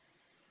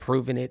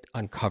proven it,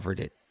 uncovered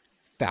it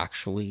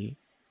factually,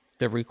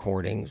 the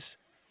recordings,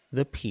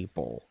 the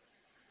people,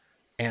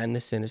 and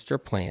the sinister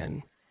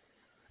plan,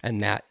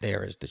 and that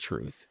there is the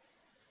truth.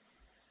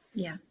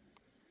 Yeah.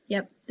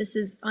 Yep. This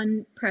is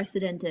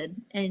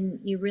unprecedented, and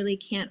you really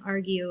can't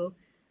argue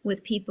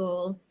with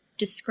people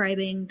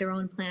describing their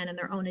own plan and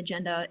their own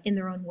agenda in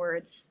their own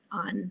words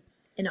on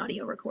an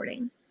audio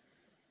recording.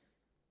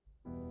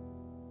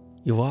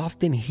 You'll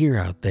often hear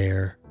out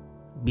there,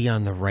 be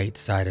on the right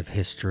side of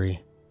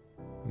history.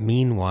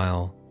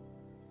 Meanwhile,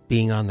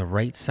 being on the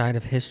right side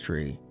of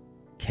history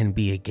can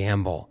be a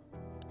gamble,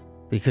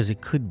 because it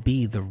could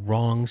be the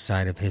wrong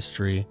side of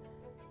history,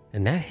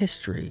 and that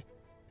history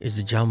is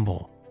a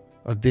jumble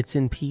of bits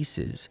and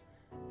pieces,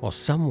 while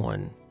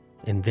someone,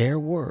 in their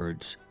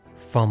words,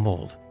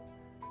 fumbled,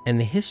 and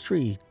the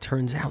history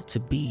turns out to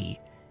be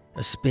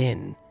a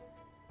spin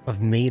of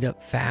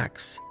made-up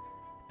facts,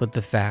 but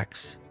the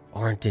facts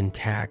aren't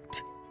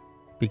intact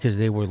because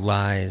they were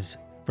lies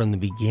from the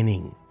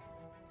beginning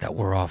that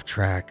were off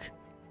track,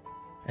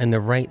 and the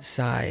right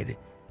side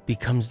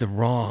becomes the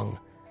wrong,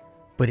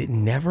 but it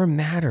never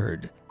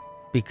mattered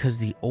because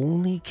they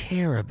only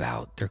care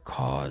about their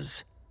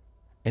cause.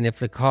 And if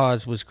the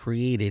cause was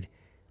created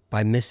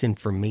by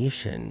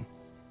misinformation,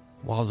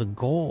 while the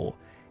goal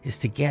is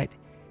to get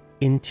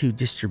into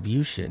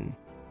distribution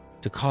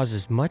to cause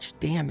as much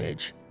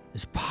damage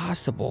as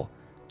possible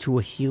to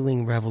a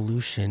healing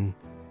revolution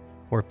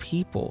where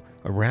people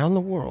around the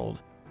world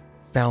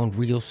found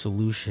real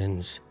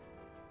solutions,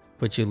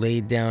 but you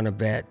laid down a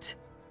bet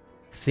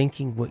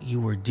thinking what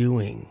you were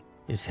doing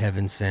is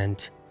heaven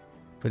sent,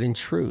 but in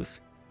truth,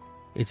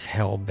 it's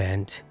hell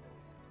bent.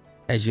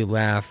 As you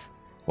laugh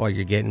while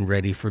you're getting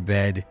ready for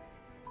bed,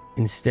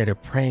 instead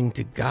of praying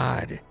to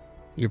God,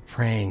 you're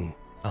praying,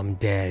 I'm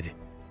dead.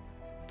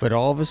 But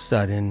all of a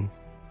sudden,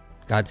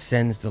 God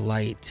sends the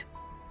light,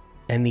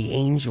 and the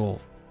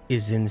angel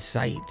is in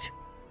sight,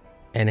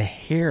 and a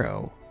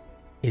hero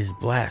is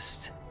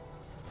blessed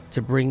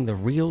to bring the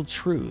real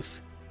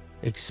truth,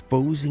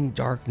 exposing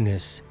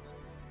darkness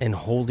and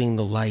holding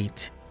the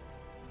light,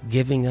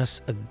 giving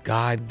us a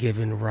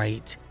God-given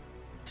right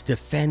to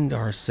defend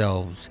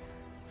ourselves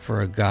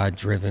for a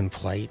God-driven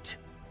plight,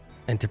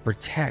 and to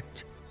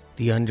protect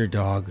the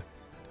underdog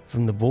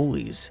from the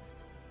bullies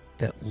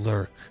that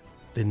lurk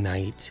the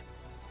night,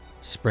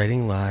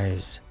 spreading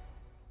lies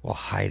while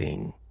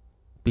hiding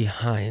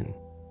behind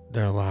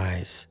their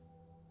lies.